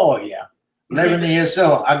a lawyer. 11 years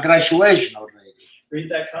old. I graduation already. Read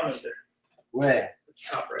that comment there. Where?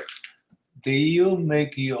 Top right. do you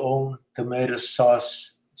make your own tomato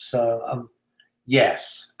sauce? So,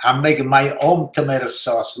 yes, I'm making my own tomato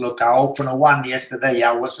sauce. Look, I opened one yesterday.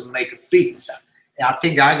 I was making pizza. I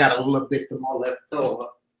think I got a little bit more left over.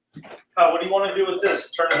 What do you want to do with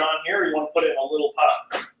this? Turn it on here, or you want to put it in a little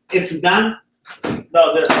pot? It's done?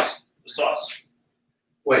 No, the sauce.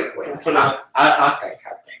 Wait. I think.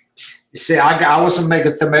 You see, I wasn't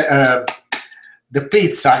making the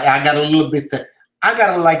pizza. I got a little bit. I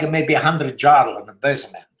got like maybe 100 jars in the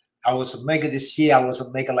basement. I was making this year. I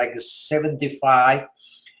was making like 75.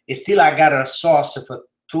 Still, I got a sauce for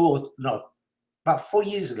about 4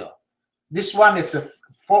 years ago. This one, it's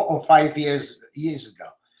 4 or 5 years ago.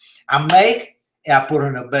 I make and I put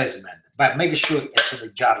in the basement, but make sure it's in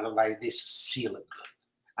a jar like this, seal it good.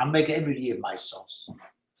 I make every year my sauce.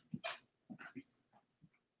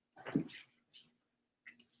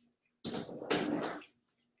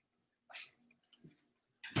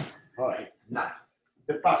 All right, now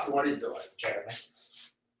the pasta. What are you doing, Jeremy?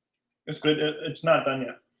 It's good. It's not done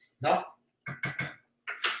yet. No,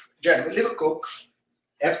 Jeremy, leave it cook.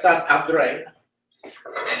 After I drain,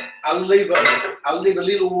 I'll leave a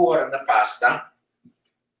little water in the pasta.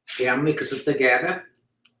 Okay, I'll mix it together.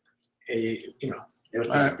 Everything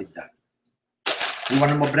will be done. You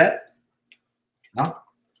want more bread? No.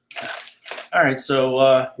 All right. So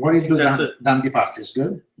What do you do? that's Done the pasta is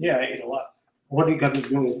good. yeah, I ate a lot. What do you got to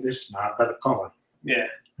do with this now? I've got to cover. Yeah.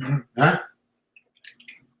 Huh?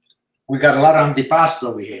 We got a lot of antipasto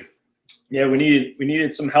over here. Yeah, we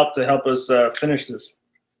needed some help to help us finish this.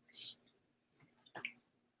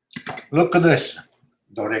 Look at this.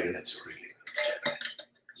 The oregano, it's really good.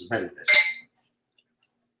 Smell this.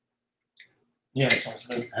 Yeah, it sounds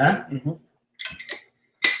good. Huh? Mm-hmm.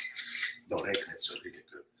 The oregano, it's really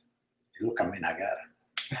good. Look at me, Nagara.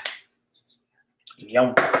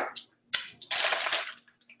 Yum.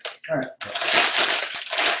 All right.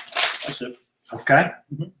 That's it. Okay?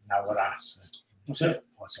 Mhm. Now what else? That's it.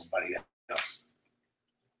 Or somebody else.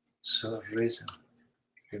 So reason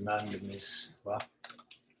reminded me what?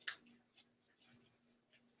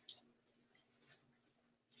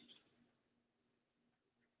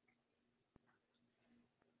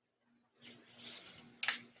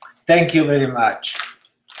 Thank you very much.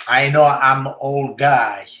 I know I'm an old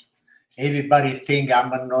guy. Everybody think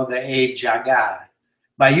I'm another age I got.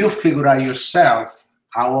 But you figure out yourself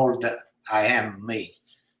how old I am, me.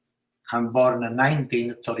 I'm born in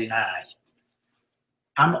 1939.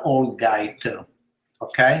 I'm an old guy too,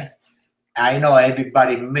 okay? I know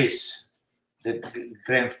everybody miss the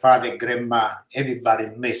grandfather, grandma, everybody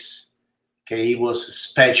miss. Okay, he was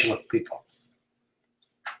special people.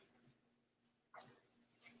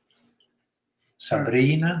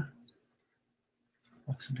 Sabrina,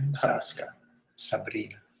 what's the name? Pasquale.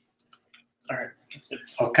 Sabrina. All right. That's it.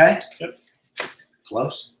 Okay? Yep.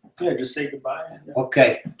 Close? Yeah, just say goodbye.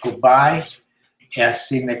 Okay, goodbye. I'll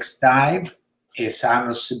see you next time. It's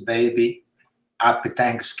Anos, baby. Happy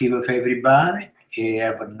Thanksgiving for everybody. You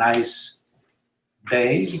have a nice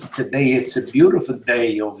day. Today it's a beautiful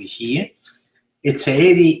day over here. It's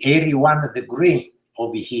 81 degrees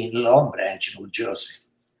over here in Long Branch, New Jersey.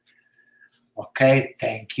 Okay,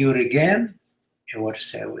 thank you again. You want to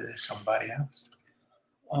say with somebody else?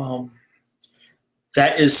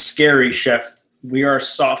 That is scary, Chef. We are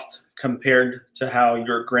soft compared to how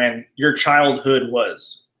your childhood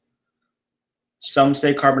was. Some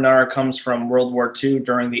say carbonara comes from World War II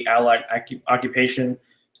during the Allied occupation.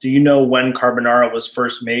 Do you know when carbonara was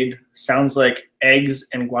first made? Sounds like eggs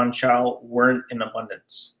and guanciale weren't in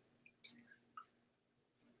abundance.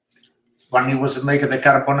 When he was making the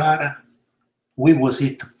carbonara, we was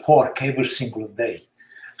eat pork every single day.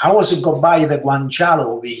 I was to go buy the guanciale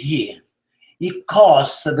over here. It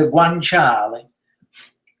cost the guanciale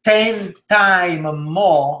 10 times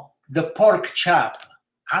more the pork chop.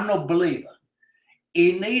 I don't believe it.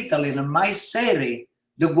 In Italy, in my city,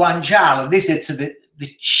 the guanciale, this is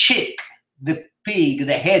the chick, the pig,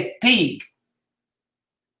 the head pig.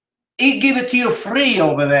 He give it to you free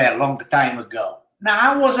over there a long time ago.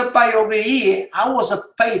 Now, I was a pay over here, I was a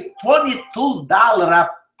pay $22 a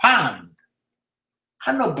pound.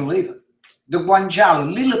 I don't believe it. The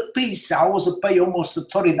guanciale, little piece, I was a pay almost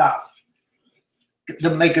 $30 to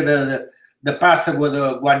make the pasta with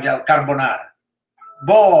the guanciale carbonara.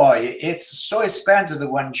 Boy, it's so expensive, the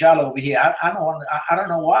guanciale over here. I don't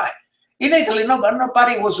know why. In Italy,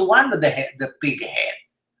 nobody was one with the pig head,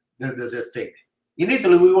 the thing. In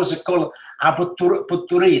Italy, we was called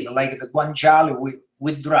putturino, like the guanciale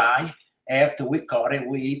we dry. After we cut it,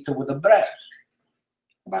 we eat it with the bread.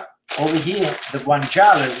 But over here, the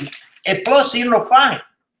guanciale, and plus, fine.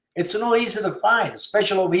 It's not easy to find,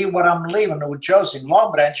 especially over here where I'm living with Josie in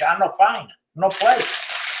Long Branch. I not find it, no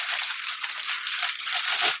place.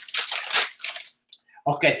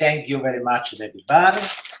 Okay, thank you very much, everybody.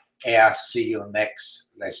 And I'll see you next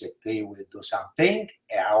recipe. We'll do something.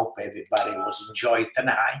 And I hope everybody was enjoying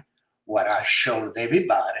tonight what I showed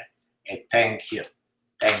everybody. And thank you.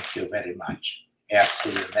 Thank you very much. And I'll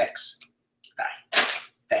see you next time.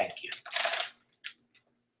 Thank you.